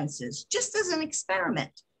expenses, just as an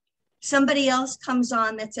experiment. Somebody else comes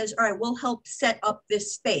on that says, all right, we'll help set up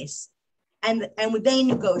this space. And they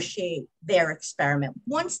negotiate their experiment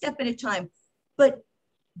one step at a time. But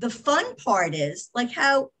the fun part is, like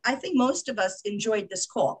how I think most of us enjoyed this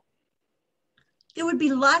call. There would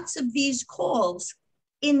be lots of these calls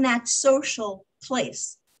in that social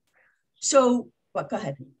place. So, well, go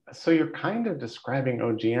ahead. So you're kind of describing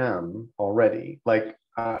OGM already. Like,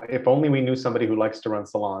 if only we knew somebody who likes to run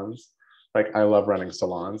salons. Like, I love running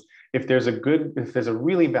salons. If there's a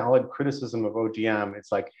really valid criticism of OGM,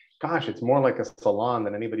 it's like, gosh, it's more like a salon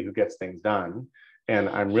than anybody who gets things done. And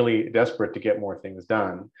I'm really desperate to get more things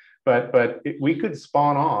done. But we could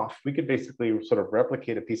spawn off. We could basically sort of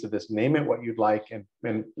replicate a piece of this, name it what you'd like, and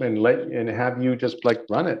have you just like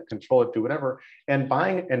run it, control it, do whatever. And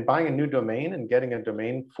buying a new domain and getting a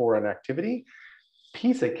domain for an activity,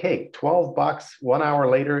 piece of cake. 12 bucks. 1 hour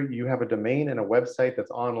later, you have a domain and a website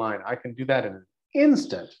that's online. I can do that in an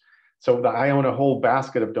instant. So I own a whole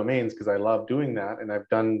basket of domains because I love doing that, and I've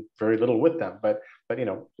done very little with them. But you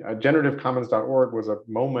know, generativecommons.org was a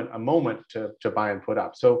moment to buy and put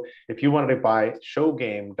up. So if you wanted to buy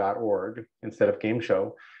showgame.org instead of game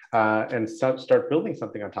show, and start building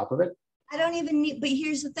something on top of it. I don't even need, but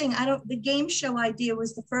here's the thing, the game show idea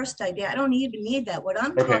was the first idea. I don't even need that. What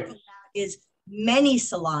I'm talking about is many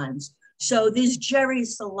salons. So there's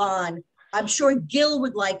Jerry's salon. I'm sure Gil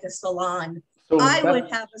would like a salon. So I would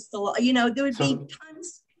have a salon, you know, there would be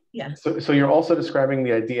tons. Yeah. So you're also describing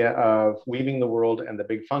the idea of weaving the world and the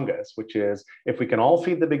big fungus, which is, if we can all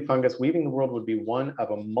feed the big fungus, weaving the world would be one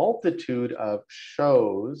of a multitude of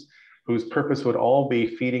shows whose purpose would all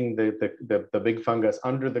be feeding the big fungus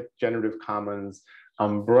under the Generative Commons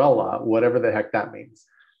umbrella, whatever the heck that means.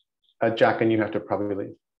 Jack, and you have to probably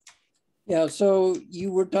leave. Yeah, so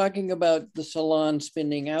you were talking about the salon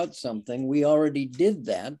spinning out something. We already did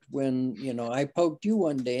that when, you know, I poked you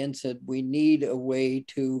one day and said, we need a way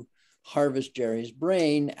to harvest Jerry's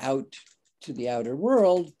brain out to the outer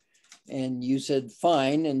world. And you said,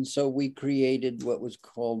 fine. And so we created what was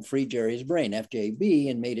called Free Jerry's Brain,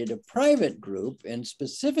 FJB, and made it a private group and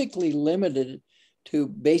specifically limited it to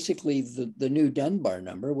basically the new Dunbar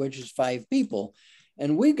number, which is 5 people.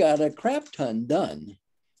 And we got a crap ton done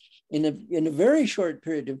in a very short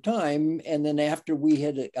period of time. And then after we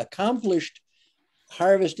had accomplished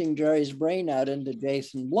harvesting Jerry's brain out into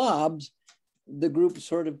Jason blobs, the group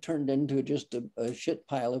sort of turned into just a shit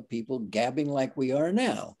pile of people gabbing like we are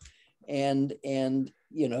now. And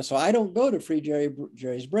you know, so I don't go to Free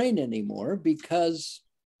Jerry's Brain anymore because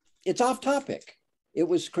it's off topic. It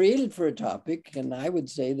was created for a topic. And I would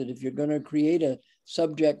say that if you're going to create a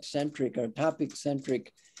subject-centric or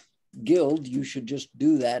topic-centric guild, you should just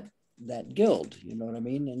do that guild, you know what I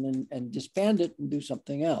mean? And disband it and do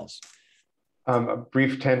something else. A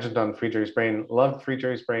brief tangent on Free Jerry's Brain. Loved Free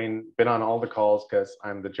Jerry's Brain, been on all the calls because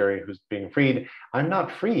I'm the Jerry who's being freed. I'm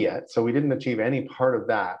not free yet, so we didn't achieve any part of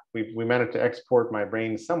that. We managed to export my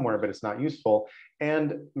brain somewhere, but it's not useful.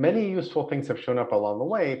 And many useful things have shown up along the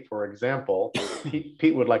way. For example,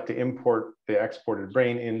 Pete would like to import the exported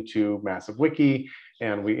brain into Massive Wiki.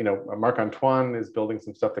 And we, you know, Marc-Antoine is building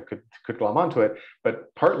some stuff that could glom onto it.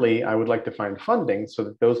 But partly, I would like to find funding so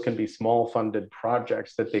that those can be small funded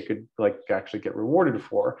projects that they could like actually get rewarded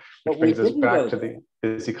for, which brings us back to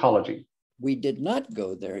this ecology. We did not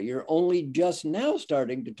go there. You're only just now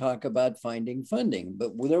starting to talk about finding funding.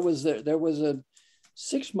 But there was a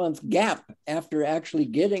 6-month gap after actually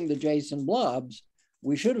getting the Jason blobs.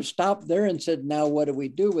 We should have stopped there and said, now what do we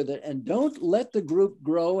do with it? And don't let the group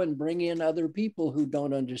grow and bring in other people who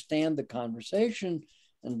don't understand the conversation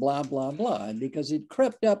and blah, blah, blah. Because it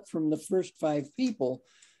crept up from the first 5 people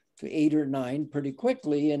to 8 or 9 pretty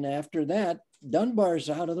quickly. And after that, Dunbar's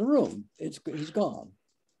out of the room. He's gone.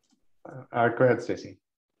 Go ahead, Stacey.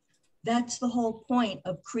 That's the whole point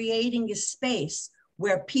of creating a space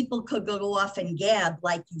where people could go off and gab,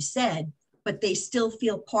 like you said, but they still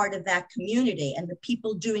feel part of that community. And the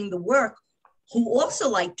people doing the work who also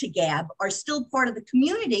like to gab are still part of the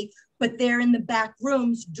community, but they're in the back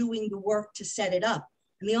rooms doing the work to set it up.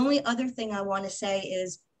 And the only other thing I want to say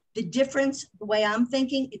is The difference, the way I'm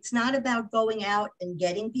thinking, it's not about going out and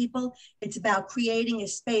getting people. It's about creating a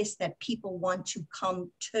space that people want to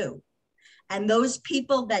come to. And those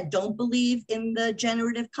people that don't believe in the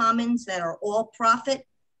generative commons, that are all profit,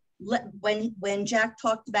 when Jack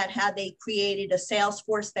talked about how they created a sales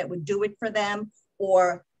force that would do it for them,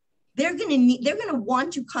 or they're going to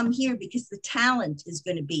want to come here because the talent is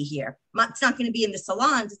going to be here. It's not going to be in the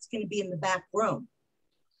salons. It's going to be in the back room.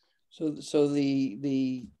 So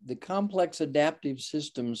the complex adaptive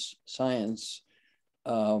systems science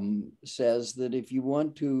says that if you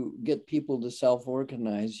want to get people to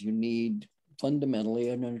self-organize, you need fundamentally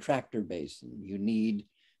an attractor base, and you need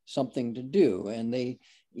something to do. And they,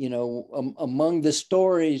 you know, among the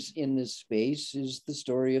stories in this space is the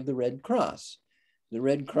story of the Red Cross. The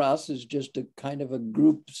Red Cross is just a kind of a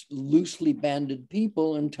group, loosely banded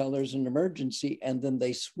people until there's an emergency, and then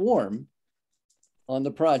they swarm on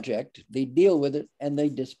the project, they deal with it, and they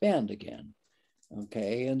disband again.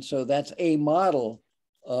 Okay, and so that's a model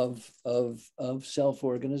of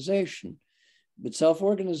self-organization. But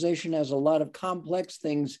self-organization has a lot of complex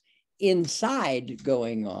things inside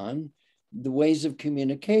going on, the ways of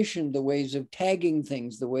communication, the ways of tagging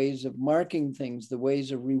things, the ways of marking things, the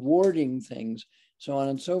ways of rewarding things, so on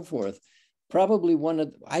and so forth. Probably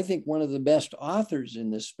I think one of the best authors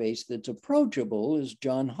in this space that's approachable is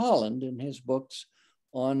John Holland in his books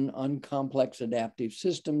on complex adaptive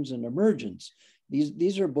systems and emergence.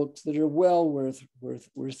 These are books that are well worth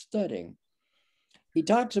studying. He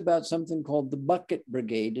talks about something called the bucket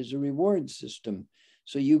brigade as a reward system.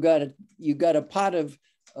 So you got a pot of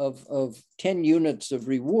 10 units of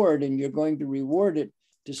reward, and you're going to reward it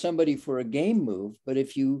to somebody for a game move. But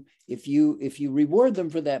if you reward them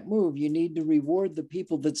for that move, you need to reward the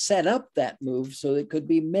people that set up that move so it could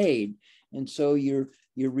be made. And so you're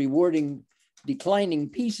rewarding declining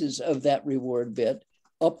pieces of that reward bit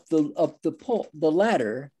up the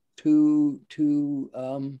ladder to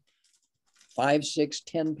 5, 6,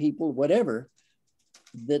 10 people, whatever,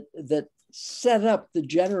 that set up the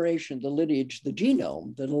generation, the lineage, the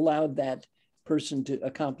genome that allowed that person to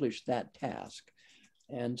accomplish that task.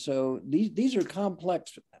 And so these are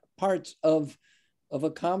complex parts of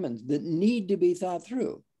a commons that need to be thought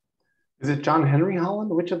through. Is it John Henry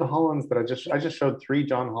Holland? Which of the Hollands that I just showed 3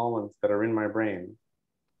 John Hollands that are in my brain?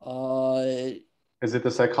 Is it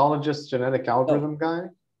the psychologist, genetic algorithm guy?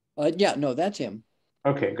 Yeah, no, that's him.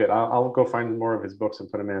 Okay, good. I'll go find more of his books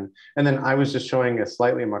and put them in. And then I was just showing a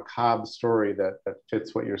slightly macabre story that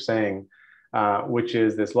fits what you're saying, which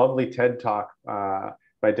is this lovely TED Talk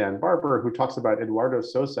by Dan Barber, who talks about Eduardo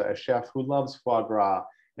Sosa, a chef who loves foie gras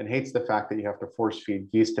and hates the fact that you have to force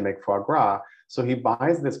feed geese to make foie gras. So he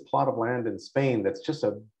buys this plot of land in Spain that's just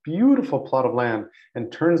a beautiful plot of land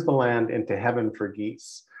and turns the land into heaven for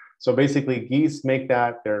geese. So basically geese make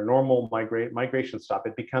that their normal migration stop.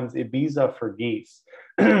 It becomes Ibiza for geese.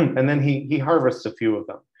 And then he harvests a few of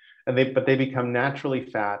them, but they become naturally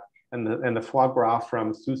fat. And the foie gras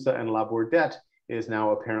from Sousa and La Bourdette is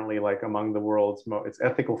now apparently like among the world's it's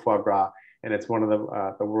ethical foie gras, and it's one of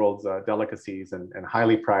the world's delicacies and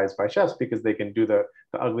highly prized by chefs because they can do the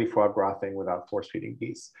ugly foie gras thing without force feeding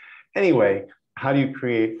geese. Anyway, how do you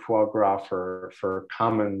create foie gras for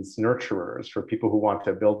commons nurturers, for people who want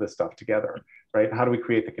to build this stuff together, right? How do we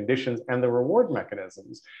create the conditions and the reward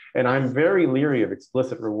mechanisms? And I'm very leery of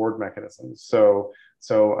explicit reward mechanisms. So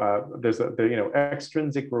there's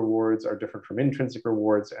extrinsic rewards are different from intrinsic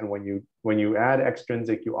rewards, and when you add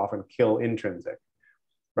extrinsic, you often kill intrinsic.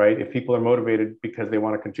 Right? If people are motivated because they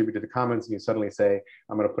want to contribute to the commons, and you suddenly say,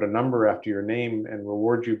 I'm going to put a number after your name and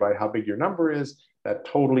reward you by how big your number is, that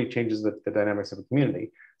totally changes the dynamics of a community.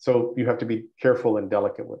 So you have to be careful and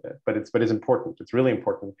delicate with it, but it's important. It's really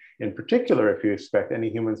important, in particular, if you expect any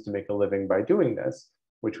humans to make a living by doing this,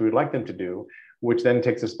 which we would like them to do, which then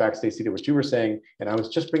takes us back, Stacey, to what you were saying. And I was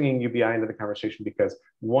just bringing UBI into the conversation because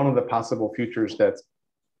one of the possible futures that's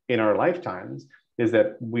in our lifetimes is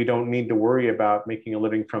that we don't need to worry about making a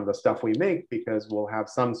living from the stuff we make because we'll have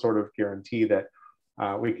some sort of guarantee that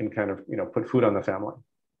we can kind of, put food on the family.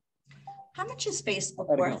 How much is Facebook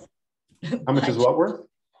worth? How much is what worth?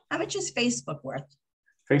 How much is Facebook worth?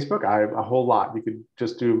 Facebook, a whole lot. You could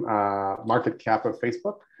just do market cap of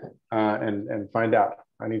Facebook and find out.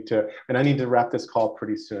 I need to wrap this call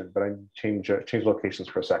pretty soon, but I change locations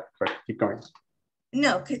for a sec. But keep going.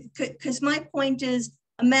 No, because my point is,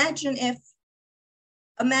 imagine if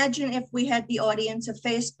we had the audience of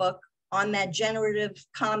Facebook on that generative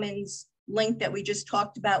commons link that we just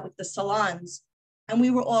talked about with the salons, and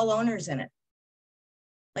we were all owners in it.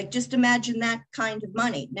 Like, just imagine that kind of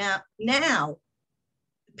money. Now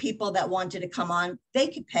people that wanted to come on, they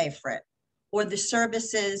could pay for it. or the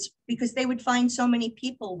services, because they would find so many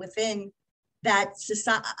people within that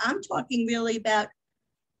society. I'm talking really about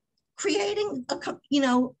creating a,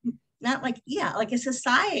 not like, yeah, like a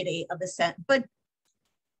society of a set, but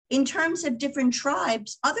in terms of different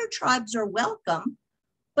tribes, other tribes are welcome,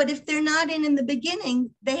 but if they're not in the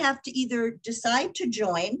beginning, they have to either decide to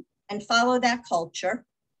join and follow that culture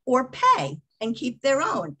or pay and keep their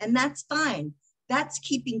own. And that's fine. That's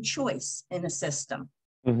keeping choice in a system.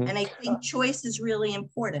 Mhm. And I think choice is really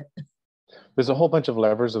important. There's a whole bunch of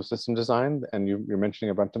levers of system design, and you're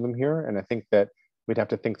mentioning a bunch of them here. And I think that we'd have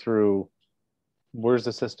to think through, where's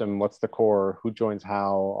the system, what's the core, who joins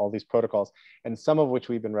how, all these protocols, and some of which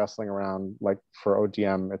we've been wrestling around, like for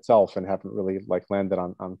ODM itself, and haven't really like landed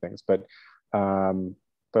on things. But I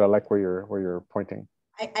like where you're pointing.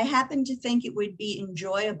 I happen to think it would be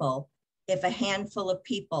enjoyable if a handful of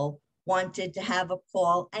people wanted to have a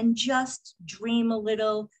call and just dream a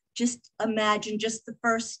little, just imagine just the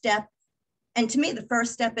first step. And to me, the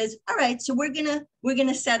first step is, all right, so we're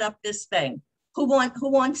gonna set up this thing. Who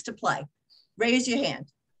wants to play? Raise your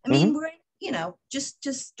hand. I mean, we're, just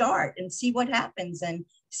to start and see what happens and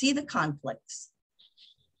see the conflicts.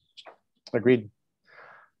 Agreed.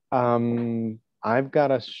 I've got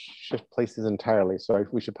to shift places entirely, so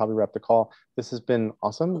we should probably wrap the call. This has been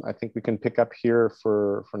awesome. I think we can pick up here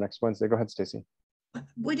for next Wednesday. Go ahead, Stacy.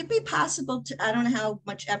 Would it be possible to, I don't know how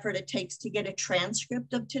much effort it takes to get a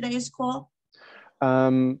transcript of today's call?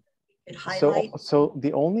 So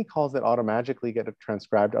the only calls that automatically get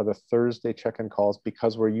transcribed are the Thursday check-in calls,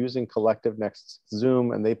 because we're using Collective Next's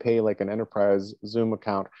Zoom, and they pay like an enterprise Zoom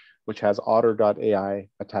account, which has otter.ai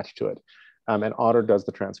attached to it. And Otter does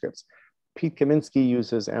the transcripts. Pete Kaminsky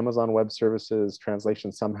uses Amazon Web Services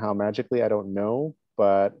translation somehow magically. I don't know,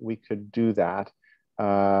 but we could do that.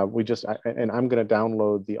 I'm going to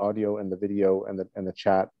download the audio and the video and the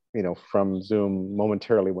chat, from Zoom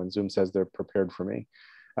momentarily when Zoom says they're prepared for me.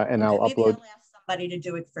 And I'll maybe upload. I'll ask somebody to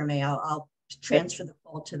do it for me. I'll transfer the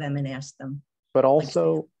call to them and ask them. But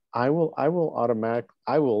also, I will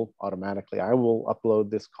automatically upload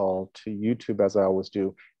this call to YouTube, as I always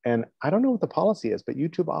do. And I don't know what the policy is, but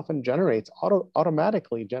YouTube often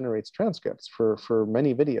automatically generates transcripts for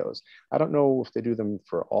many videos. I don't know if they do them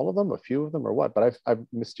for all of them, a few of them, or what. But I've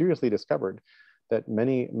mysteriously discovered that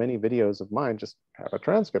many videos of mine just have a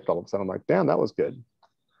transcript all of a sudden. I'm like, damn, that was good.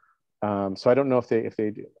 So I don't know if they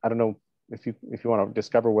I don't know if you want to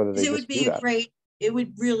discover whether they just do that. It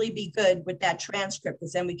would really be good with that transcript,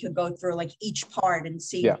 because then we could go through like each part and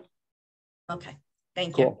see. Yeah. Okay.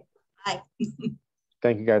 Thank you. Bye.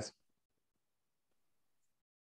 Thank you, guys.